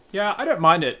 Yeah, I don't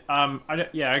mind it.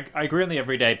 I agree on the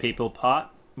everyday people part.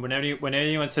 When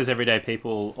anyone says everyday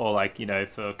people, or like,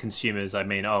 for consumers, I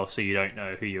mean, so you don't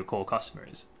know who your core customer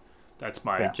is. That's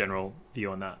my general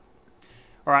view on that.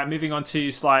 All right, moving on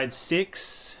to slide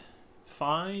 6.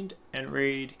 Find and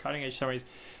read cutting edge summaries.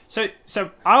 So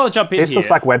I'll jump in here. This looks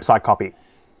like website copy.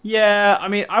 Yeah, I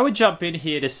mean, I would jump in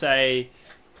here to say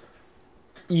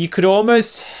you could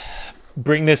almost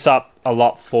bring this up a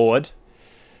lot forward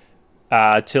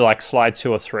to like slide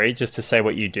 2 or 3 just to say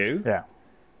what you do. Yeah.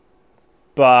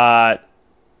 But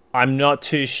I'm not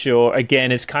too sure.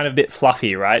 Again, it's kind of a bit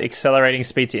fluffy, right? Accelerating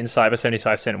speed to insight by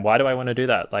 75%. Why do I want to do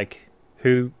that? Like,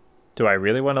 who do I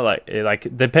really want to like?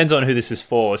 It depends on who this is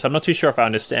for. So I'm not too sure if I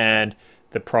understand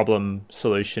the problem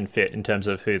solution fit in terms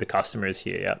of who the customer is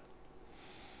here yet.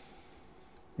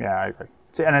 Yeah, I agree.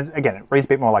 And again, it reads a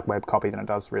bit more like web copy than it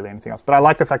does really anything else. But I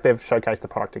like the fact they've showcased the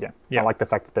product again. Yeah. I like the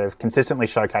fact that they've consistently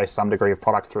showcased some degree of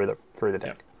product through the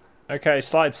deck. Yep. Okay,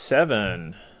 slide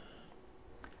 7.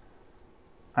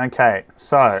 Okay,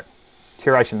 so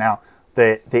curation now.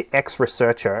 The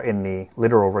ex-researcher in the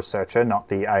literal researcher, not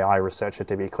the AI researcher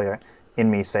to be clear,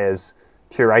 in me says,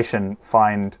 curation,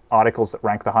 find articles that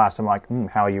rank the highest. I'm like,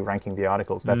 how are you ranking the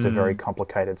articles? That's a very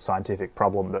complicated scientific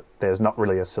problem that there's not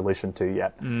really a solution to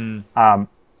yet.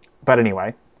 But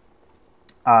anyway,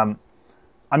 I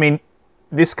mean,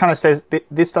 this kind of says,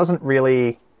 this doesn't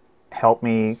really help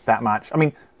me that much. I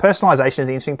mean, personalization is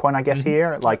an interesting point, I guess,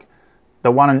 here. Like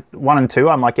the 1 and 2,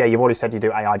 I'm like, yeah, you've already said you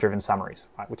do AI-driven summaries,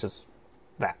 right? Which is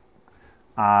that.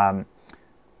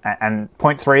 And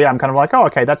point 3, I'm kind of like,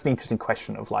 okay, that's an interesting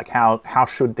question of like, how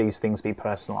should these things be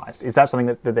personalized? Is that something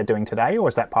that they're doing today, or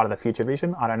is that part of the future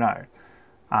vision? I don't know.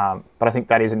 But I think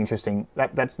that is an interesting,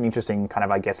 that's an interesting kind of,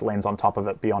 I guess, lens on top of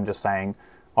it beyond just saying,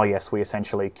 oh yes, we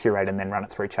essentially curate and then run it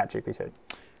through ChatGPT.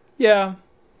 Yeah.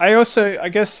 I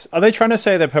guess, are they trying to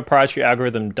say the proprietary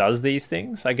algorithm does these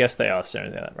things? I guess they are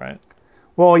saying that, right?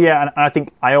 Well, yeah, and I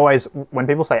think I always, when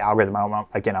people say algorithm, I'm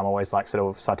always like sort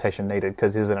of citation needed,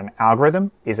 because is it an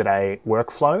algorithm? Is it a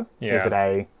workflow? Yeah. Is it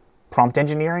a prompt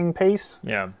engineering piece?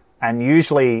 Yeah. And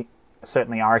usually,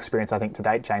 certainly our experience, I think to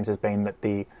date, James, has been that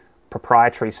the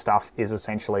proprietary stuff is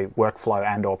essentially workflow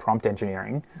and or prompt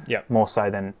engineering, more so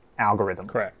than algorithm.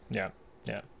 Correct, yeah.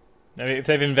 I mean, if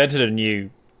they've invented a new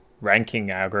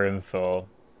ranking algorithm for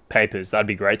papers, that'd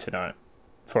be great to know,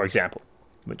 for example.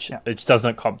 Which it does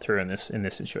not come through in this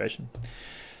situation.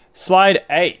 Slide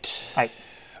 8.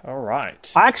 All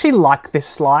right. I actually like this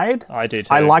slide. I do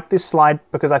too. I like this slide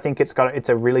because I think it's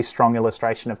a really strong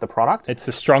illustration of the product. It's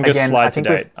the strongest slide to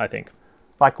date, I think.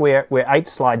 Like we're 8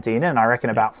 slides in, and I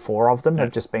reckon about 4 of them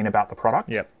have just been about the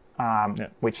product.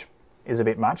 Which is a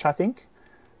bit much, I think.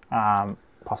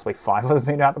 Possibly 5 of them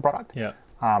been about the product. Yeah.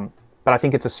 But I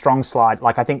think it's a strong slide.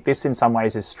 Like I think this in some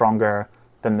ways is stronger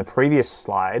than the previous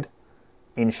slide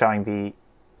in showing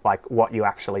what you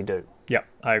actually do. Yeah,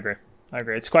 I agree.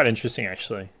 It's quite interesting,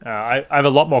 actually. I have a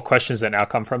lot more questions that now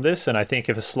come from this, and I think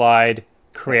if a slide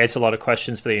creates a lot of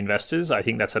questions for the investors, I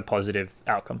think that's a positive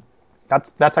outcome.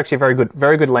 That's actually a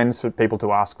very good lens for people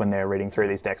to ask when they're reading through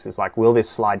these decks, is like, will this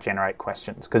slide generate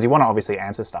questions? Because you want to obviously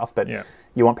answer stuff, but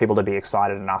you want people to be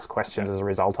excited and ask questions as a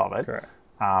result of it. Correct.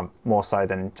 More so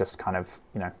than just kind of,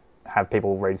 have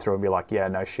people read through and be like, yeah,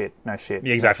 no shit.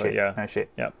 Exactly, no shit.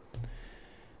 Yep.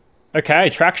 Okay,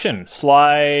 traction,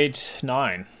 slide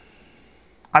 9.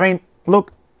 I mean,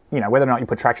 look, whether or not you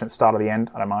put traction at the start or the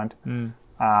end, I don't mind.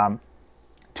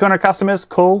 200 customers,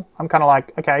 cool. I'm kind of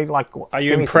like, okay, like, are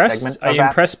you impressed? Are you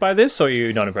impressed by this, or are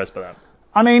you not impressed by that?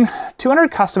 I mean, 200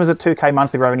 customers at 2K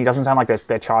monthly revenue doesn't sound like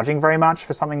they're charging very much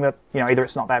for something that, either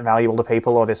it's not that valuable to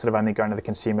people or they're sort of only going to the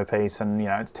consumer piece and,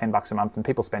 it's $10 a month and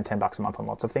people spend $10 a month on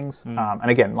lots of things. And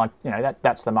again,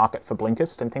 that's the market for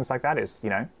Blinkist and things like that is,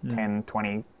 10,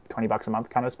 20 $20 a month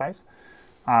kind of space.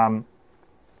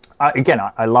 Again,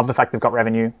 I love the fact they've got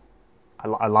revenue.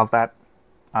 I love that.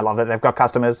 I love that they've got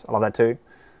customers. I love that too.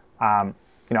 I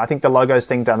think the logos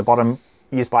thing down the bottom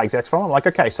used by execs from. I'm like,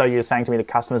 okay, so you're saying to me the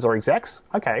customers are execs?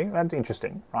 Okay, that's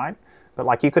interesting, right? But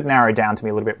like, you could narrow down to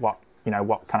me a little bit what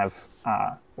kind of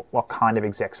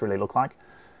execs really look like.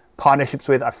 Partnerships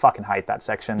with, I fucking hate that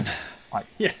section. Like,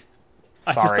 yeah,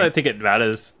 I just don't think it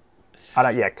matters.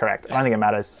 Yeah, correct. I don't think it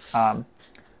matters.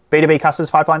 B2B customers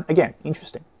pipeline, again,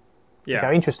 interesting. Yeah,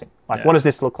 okay, interesting. Like, what does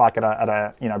this look like at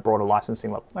a broader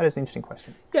licensing level? That is an interesting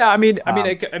question. Yeah, I mean,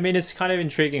 it's kind of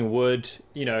intriguing.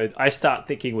 I start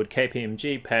thinking, would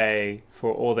KPMG pay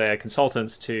for all their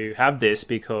consultants to have this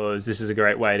because this is a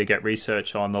great way to get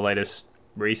research on the latest,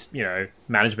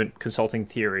 management consulting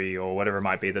theory or whatever it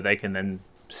might be that they can then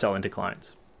sell into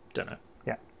clients? Don't know.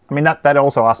 Yeah, I mean that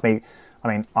also asked me. I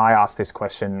mean, I asked this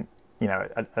question,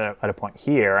 at a point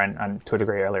here and to a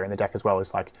degree earlier in the deck as well.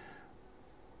 Is like,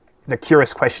 the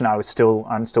curious question I'm still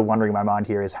wondering in my mind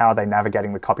here is how are they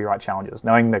navigating the copyright challenges,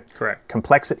 knowing the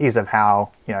complexities of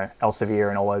how Elsevier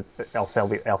and all of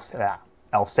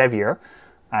Elsevier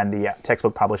and the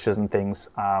textbook publishers and things,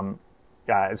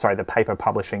 the paper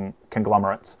publishing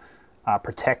conglomerates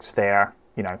protect their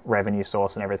revenue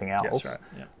source and everything else. That's right.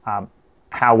 Yeah.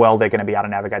 How well they're going to be able to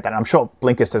navigate that. And I'm sure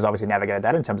Blinkist has obviously navigated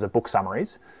that in terms of book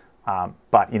summaries,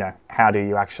 but how do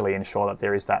you actually ensure that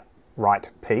there is that right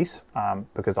piece,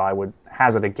 because I would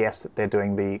hazard a guess that they're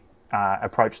doing the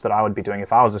approach that I would be doing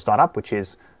if I was a startup, which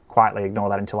is quietly ignore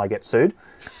that until I get sued.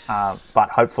 But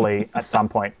hopefully at some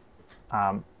point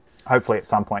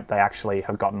they actually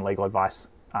have gotten legal advice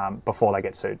before they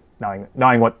get sued, knowing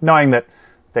that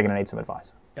they're going to need some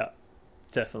advice. Yeah,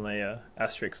 definitely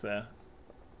asterisk there.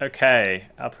 Okay,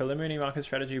 our preliminary market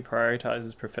strategy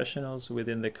prioritizes professionals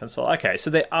within the consult. Okay,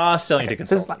 so they are selling to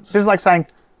consultants. This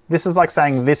is like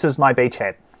saying this is my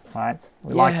beachhead, right?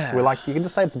 We like you can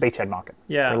just say it's a beachhead market.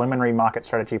 Yeah. Preliminary market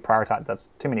strategy prioritize. That's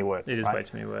too many words. It is right? way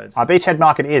too many words. Our beachhead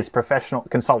market is professional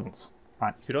consultants,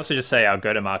 right? You could also just say our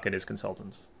go-to-market is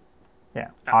consultants. Yeah.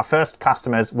 Our first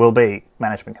customers will be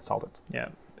management consultants. Yeah.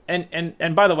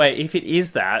 And by the way, if it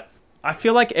is that, I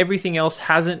feel like everything else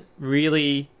hasn't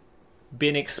really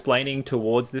been explaining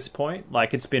towards this point.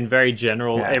 Like, it's been very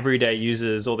general, everyday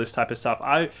users, all this type of stuff.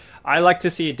 I like to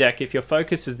see a deck. If your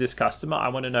focus is this customer, I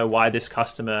want to know why this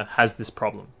customer has this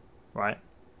problem, right?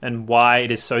 And why it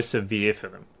is so severe for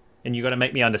them. And you got to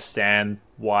make me understand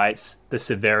why it's the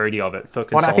severity of it for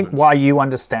consultants. Well, I think why you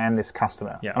understand this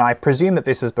customer. Yeah. And I presume that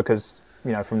this is because,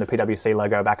 from the PwC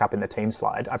logo back up in the team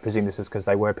slide, I presume this is because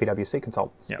they were PwC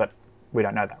consultants. Yeah. But we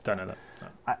don't know that. Don't know that. No.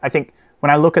 I think when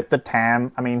I look at the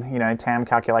TAM, TAM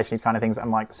calculation kind of things,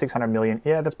 I'm like 600 million.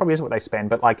 Yeah, that's probably is what they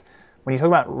spend. But like, when you talk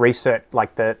about research,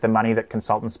 like the money that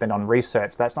consultants spend on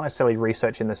research, that's not necessarily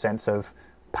research in the sense of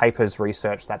papers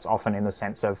research. That's often in the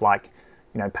sense of like,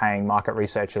 paying market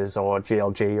researchers or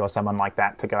GLG or someone like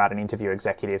that to go out and interview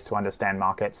executives to understand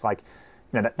markets. Like,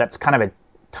 that's kind of a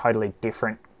totally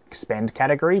different spend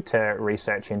category to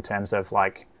research in terms of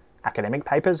like academic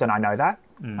papers. And I know that.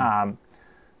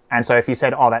 And so if you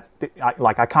said,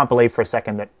 I can't believe for a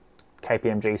second that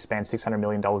KPMG spends $600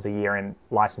 million a year in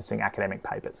licensing academic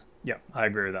papers. Yeah, I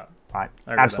agree with that. Right?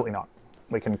 Absolutely not.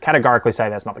 We can categorically say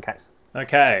that's not the case.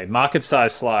 Okay, market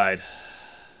size slide.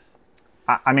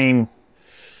 I mean,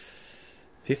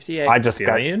 58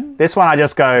 billion? This one I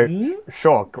just go,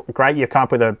 sure, great, you come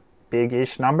up with a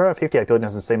big-ish number. 58 billion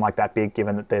doesn't seem like that big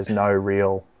given that there's no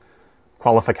real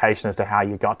qualification as to how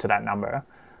you got to that number.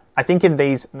 I think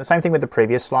the same thing with the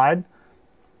previous slide,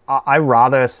 I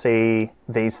rather see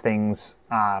these things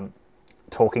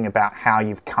talking about how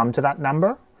you've come to that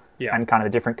number and kind of the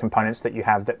different components that you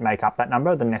have that make up that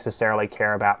number than necessarily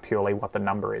care about purely what the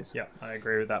number is. Yeah, I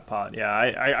agree with that part. Yeah,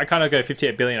 I kind of go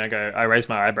 58 billion. I raise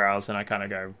my eyebrows and I kind of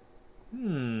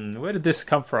go, where did this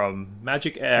come from?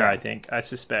 Magic air, I think. I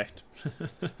suspect.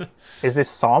 Is this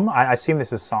SOM? I assume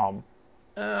this is SOM.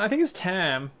 I think it's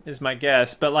TAM is my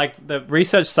guess, but like the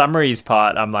research summaries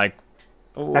part, I'm like,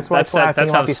 that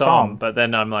sounds SOM. But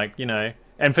then I'm like,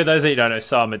 and for those that you don't know,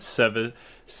 SOM, it's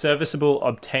serviceable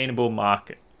obtainable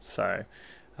market. So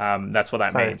that's what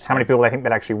that means. How many people they think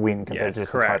that actually win compared to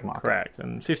just the total market? Correct.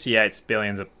 And 58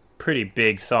 billion is a pretty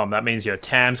big SOM. That means your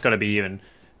TAM's got to be even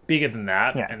bigger than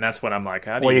that. Yeah. And that's what I'm like,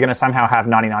 you're going to somehow have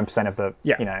 99% of the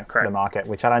the market,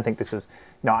 which I don't think this is.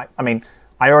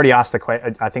 I already asked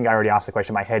I think I already asked the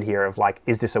question in my head here of like,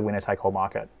 is this a winner-take-all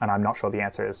market? And I'm not sure the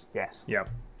answer is yes. Yeah.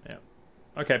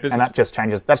 Okay, and that just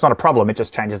changes. That's not a problem. It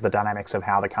just changes the dynamics of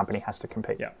how the company has to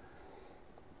compete. Yeah.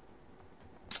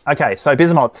 Okay, so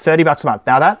business model, $30 a month.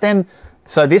 Now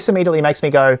so this immediately makes me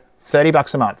go,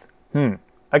 $30 a month.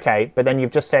 Okay, but then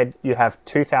you've just said you have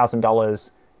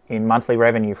 $2,000 in monthly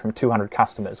revenue from 200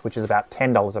 customers, which is about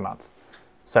 $10 a month.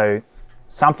 So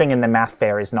something in the math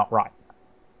there is not right.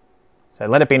 So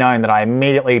let it be known that I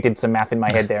immediately did some math in my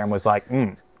head there and was like,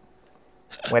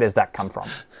 where does that come from?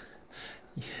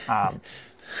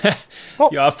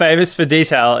 You are famous for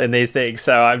detail in these things,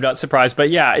 so I'm not surprised. But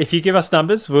yeah, if you give us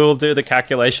numbers, we'll do the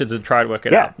calculations and try and work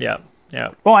it out. Yeah.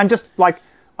 Well, and just like,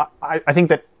 I think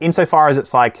that insofar as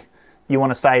it's like, you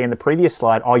want to say in the previous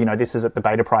slide, this is at the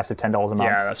beta price of $10 a month.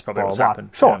 Yeah, that's probably what's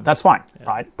happened. Sure, that's fine,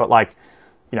 right? But like,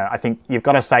 I think you've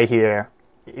got to say here,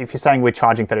 if you're saying we're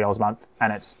charging $30 a month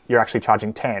and you're actually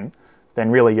charging 10,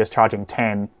 then really you're charging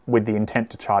 10 with the intent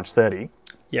to charge 30.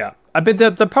 Yeah. But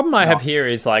the problem I have here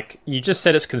is like, you just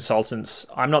said it's consultants.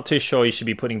 I'm not too sure you should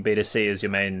be putting B2C as your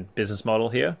main business model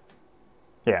here.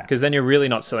 Yeah. Because then you're really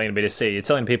not selling B2C. You're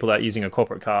telling people that using a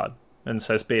corporate card. And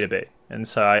so it's B2B. And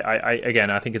so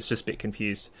I think it's just a bit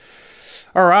confused.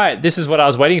 All right. This is what I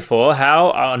was waiting for.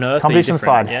 How on earth competition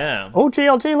slide. Yeah. Oh,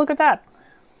 GLG, look at that.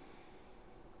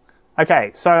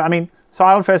 Okay. So,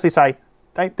 I would firstly say,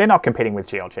 they're not competing with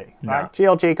GLG, right? No.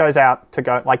 GLG goes out to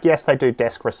go, like, yes, they do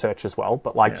desk research as well,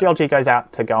 but like GLG goes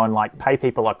out to go and like pay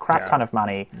people a crap ton of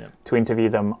money to interview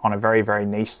them on a very, very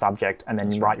niche subject and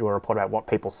then write you a report about what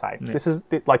people say. Yeah. This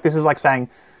is like saying,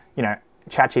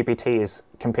 ChatGPT is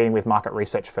competing with market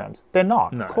research firms. They're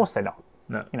not. No. Of course they're not.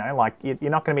 No.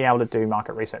 You're not going to be able to do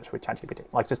market research with ChatGPT.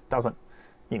 Like, just doesn't,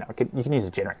 you can use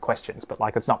generic questions, but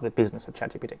like, it's not the business of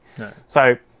ChatGPT. No.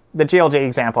 So, the GLG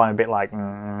example, I'm a bit like,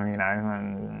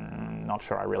 not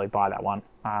sure I really buy that one.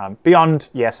 Beyond,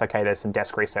 yes, okay, there's some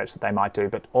desk research that they might do,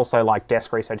 but also like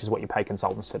desk research is what you pay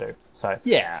consultants to do. So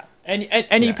yeah,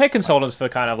 and you pay consultants for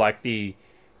kind of like the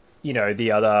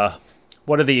other.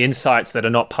 What are the insights that are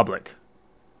not public?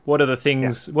 What are the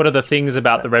things? Yeah. What are the things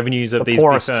about the revenues of these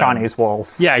poorest Chinese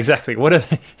walls? Yeah, exactly. What are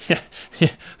they?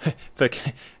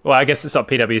 Well, I guess it's not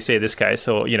PwC in this case,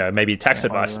 or maybe tax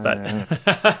advice.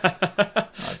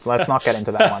 Let's not get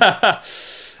into that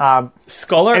one.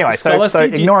 Scholar. Anyway, so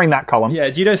ignoring that column.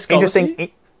 Yeah. Do you know Scholarcy?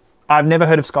 Interesting. I've never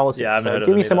heard of Scholarcy. Yeah, I've never heard of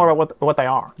give me some more about what they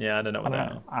are. Yeah, I don't know what they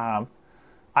are.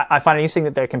 I find it interesting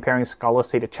that they're comparing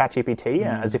Scholarcy to ChatGPT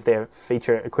as if they're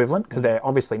feature equivalent, because they're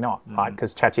obviously not, right?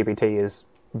 Because ChatGPT is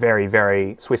very,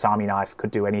 very Swiss Army knife,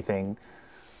 could do anything,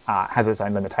 has its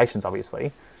own limitations,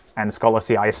 obviously. And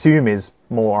Scholarcy, I assume, is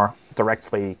more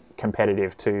directly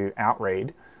competitive to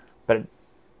Outread, but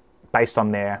based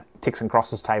on their ticks and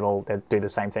crosses table, they do the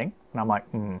same thing. And I'm like,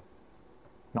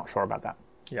 not sure about that.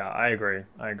 Yeah, I agree.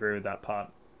 I agree with that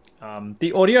part.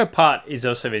 The audio part is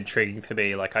also intriguing for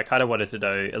me. Like, I kind of wanted to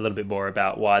know a little bit more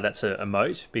about why that's a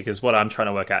moat, because what I'm trying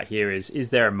to work out here is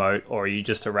there a moat, or are you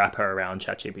just a wrapper around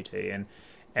ChatGPT?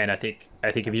 And I think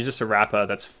if you're just a wrapper,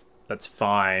 that's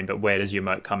fine, but where does your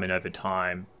moat come in over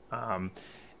time?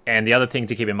 And the other thing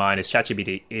to keep in mind is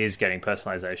ChatGPT is getting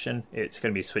personalization. It's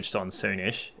going to be switched on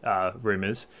soonish,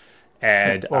 rumors.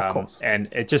 And of course. And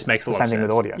it just makes a lot of sense. Same thing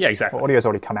with audio. Yeah, exactly. Well, audio's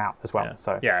already come out as well. Yeah.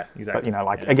 So exactly.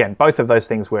 But again, both of those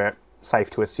things were safe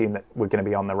to assume that we're going to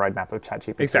be on the roadmap of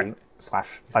ChatGPT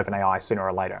 / OpenAI sooner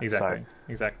or later.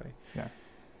 Exactly. Yeah.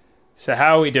 So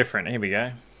how are we different? Here we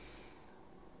go.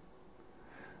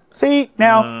 See,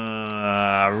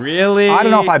 now... really? I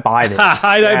don't know if I buy this.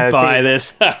 I don't buy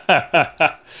this.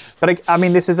 But,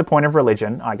 this is a point of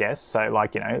religion, I guess. So,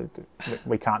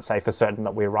 we can't say for certain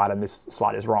that we're right and this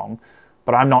slide is wrong.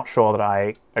 But I'm not sure that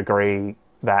I agree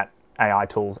that AI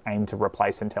tools aim to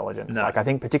replace intelligence. No. I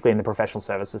think particularly in the professional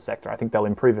services sector, I think they'll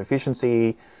improve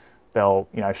efficiency. They'll,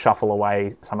 shuffle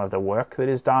away some of the work that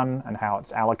is done and how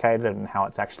it's allocated and how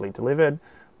it's actually delivered.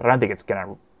 But I don't think it's going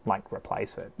to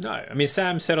replace it. No,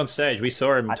 Sam said on stage, we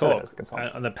saw him talk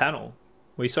on the panel.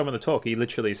 We saw him on the talk. He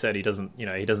literally said he doesn't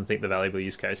think the valuable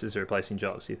use case is replacing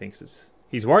jobs. He thinks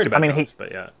he's worried about jobs,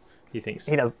 but yeah, he thinks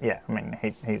he does. Yeah,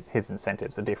 his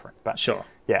incentives are different, but sure.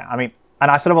 Yeah, and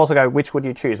I sort of also go, which would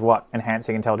you choose? What,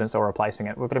 enhancing intelligence or replacing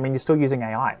it? But you're still using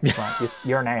AI, right?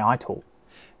 You're an AI tool.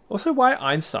 Also, why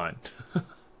Einstein?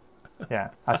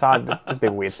 Yeah, I saw this be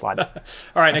a weird slide.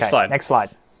 All right, next slide.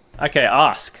 Okay,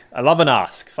 ask. I love an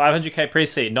ask. 500k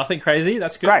pre-seed. Nothing crazy.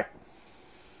 That's good. Great.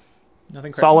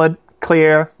 Nothing crazy. Solid,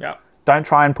 clear. Yeah. Don't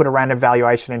try and put a random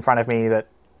valuation in front of me that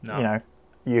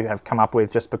you have come up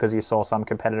with just because you saw some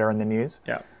competitor in the news.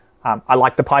 Yeah. I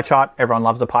like the pie chart. Everyone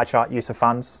loves the pie chart, use of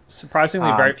funds.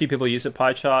 Surprisingly, very few people use a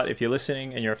pie chart. If you're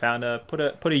listening and you're a founder, put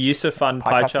a use of fund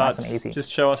pie chart. Nice and easy.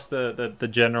 Just show us the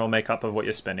general makeup of what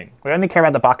you're spending. We only care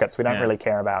about the buckets. We don't really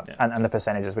care about and the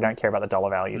percentages. We don't care about the dollar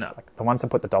values. No. Like the ones that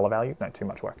put the dollar value, no, too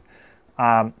much work.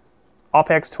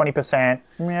 OPEX 20%.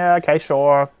 Yeah, okay,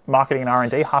 sure. Marketing and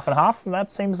R&D half and half. That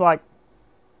seems like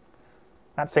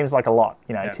a lot.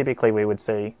 Typically we would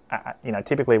see,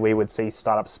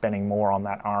 startups spending more on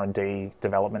that R&D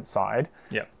development side.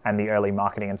 Yeah. And the early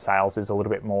marketing and sales is a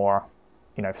little bit more,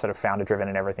 sort of founder driven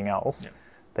and everything else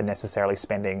than necessarily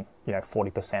spending,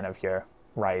 40% of your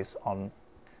raise on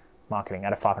marketing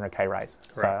at a 500K raise.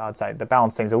 Correct. So I'd say the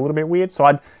balance seems a little bit weird.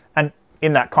 So and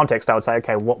in that context, I would say,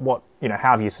 okay, what how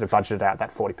have you sort of budgeted out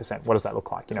that 40%? What does that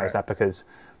look like? Is that because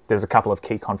there's a couple of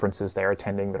key conferences they're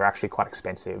attending that are actually quite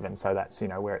expensive, and so that's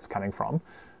where it's coming from,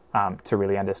 to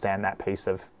really understand that piece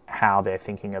of how they're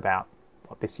thinking about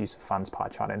what this use of funds pie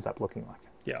chart ends up looking like.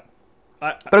 Yeah,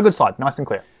 but a good slide, nice and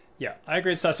clear. Yeah, I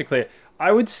agree. It's nice and clear.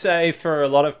 I would say for a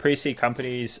lot of pre-seed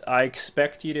companies, I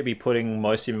expect you to be putting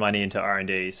most of your money into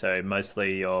R&D, so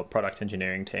mostly your product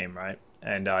engineering team, right?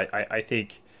 And I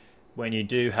think when you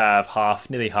do have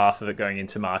nearly half of it going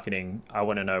into marketing, I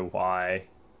want to know why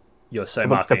you're so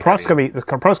marketing. The product's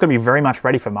going to be very much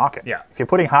ready for market. Yeah. If you're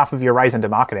putting half of your raise into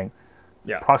marketing,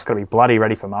 the product's going to be bloody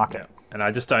ready for market. Yeah. And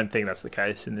I just don't think that's the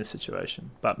case in this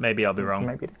situation. But maybe I'll be wrong.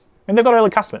 Maybe it is. And they've got early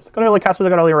customers. They've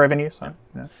got early revenue. So.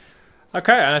 Yeah.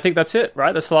 Okay, and I think that's it,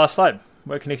 right? That's the last slide.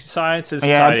 Where connected science is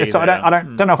society. Yeah, I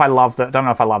don't know if I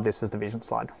love this as the vision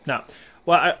slide. No.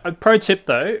 Well, a pro tip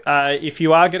though, if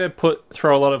you are going to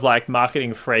throw a lot of like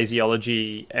marketing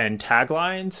phraseology and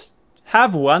taglines,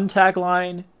 have one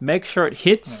tagline, make sure it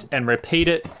hits, and repeat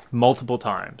it multiple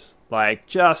times. Like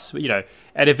just,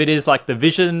 and if it is like the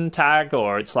vision tag,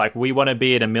 or it's like we want to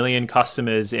be at 1 million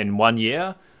customers in 1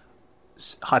 year,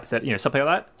 hypothetically, something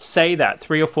like that, say that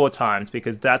 3 or 4 times,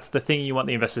 because that's the thing you want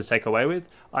the investors to take away with.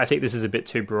 I think this is a bit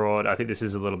too broad. I think this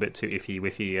is a little bit too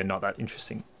iffy and not that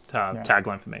interesting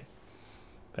tagline for me.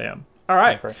 But yeah. All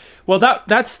right. Well,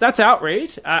 that's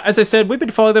Outread. As I said, we've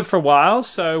been following them for a while,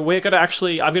 so we're going to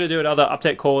I'm going to do another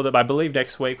update call with them, I believe,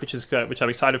 next week, which I'm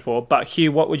excited for. But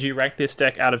Hugh, what would you rank this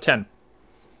deck out of 10?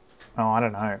 Oh, I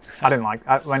don't know. I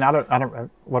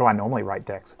don't. What do I normally rate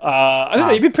decks? I don't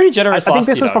know. You've been pretty generous. I think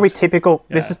this was probably typical.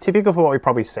 Yeah. This is typical for what we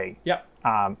probably see. Yeah.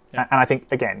 And I think,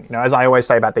 again, as I always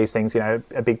say about these things, a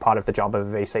big part of the job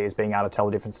of a VC is being able to tell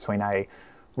the difference between a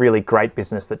really great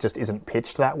business that just isn't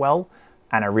pitched that well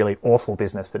and a really awful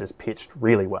business that is pitched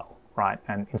really well, right?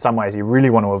 And in some ways, you really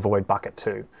want to avoid bucket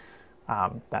 2.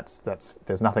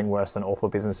 There's nothing worse than awful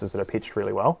businesses that are pitched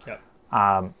really well.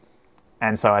 Yep.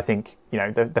 And so I think,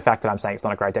 the fact that I'm saying it's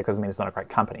not a great deck doesn't mean it's not a great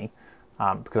company,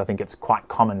 because I think it's quite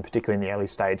common, particularly in the early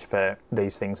stage, for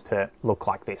these things to look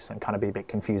like this and kind of be a bit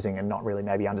confusing and not really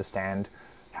maybe understand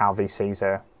how VCs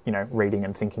are, reading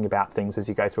and thinking about things as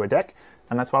you go through a deck.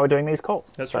 And that's why we're doing these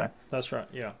calls. That's right.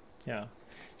 Yeah.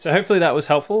 So hopefully that was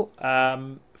helpful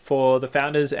for the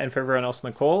founders and for everyone else on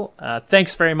the call.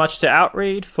 Thanks very much to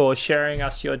Outread for sharing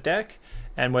us your deck,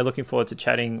 and we're looking forward to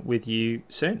chatting with you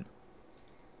soon.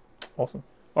 Awesome.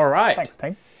 All right. Thanks,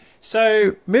 team.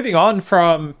 So moving on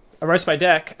from a roast by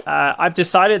deck, I've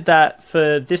decided that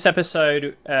for this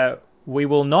episode, we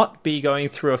will not be going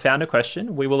through a founder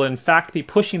question. We will, in fact, be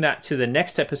pushing that to the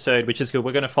next episode, which is good.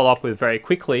 We're going to follow up with very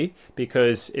quickly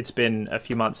because it's been a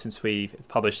few months since we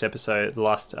published the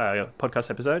last podcast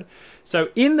episode. So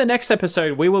in the next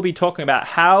episode, we will be talking about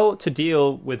how to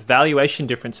deal with valuation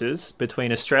differences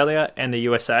between Australia and the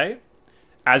USA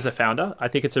as a founder. I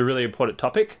think it's a really important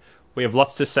topic. We have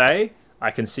lots to say.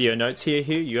 I can see your notes here,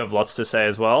 Hugh. You have lots to say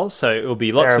as well. So it will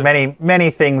be lots of... There are many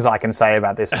things I can say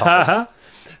about this topic.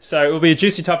 So it will be a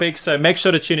juicy topic. So make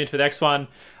sure to tune in for the next one.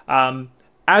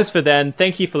 As for then,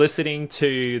 thank you for listening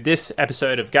to this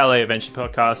episode of Galileo Venture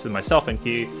Podcast with myself and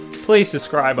Hugh. Please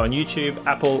subscribe on YouTube,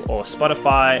 Apple, or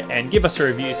Spotify, and give us a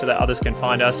review so that others can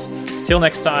find us. Till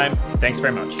next time, thanks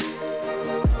very much.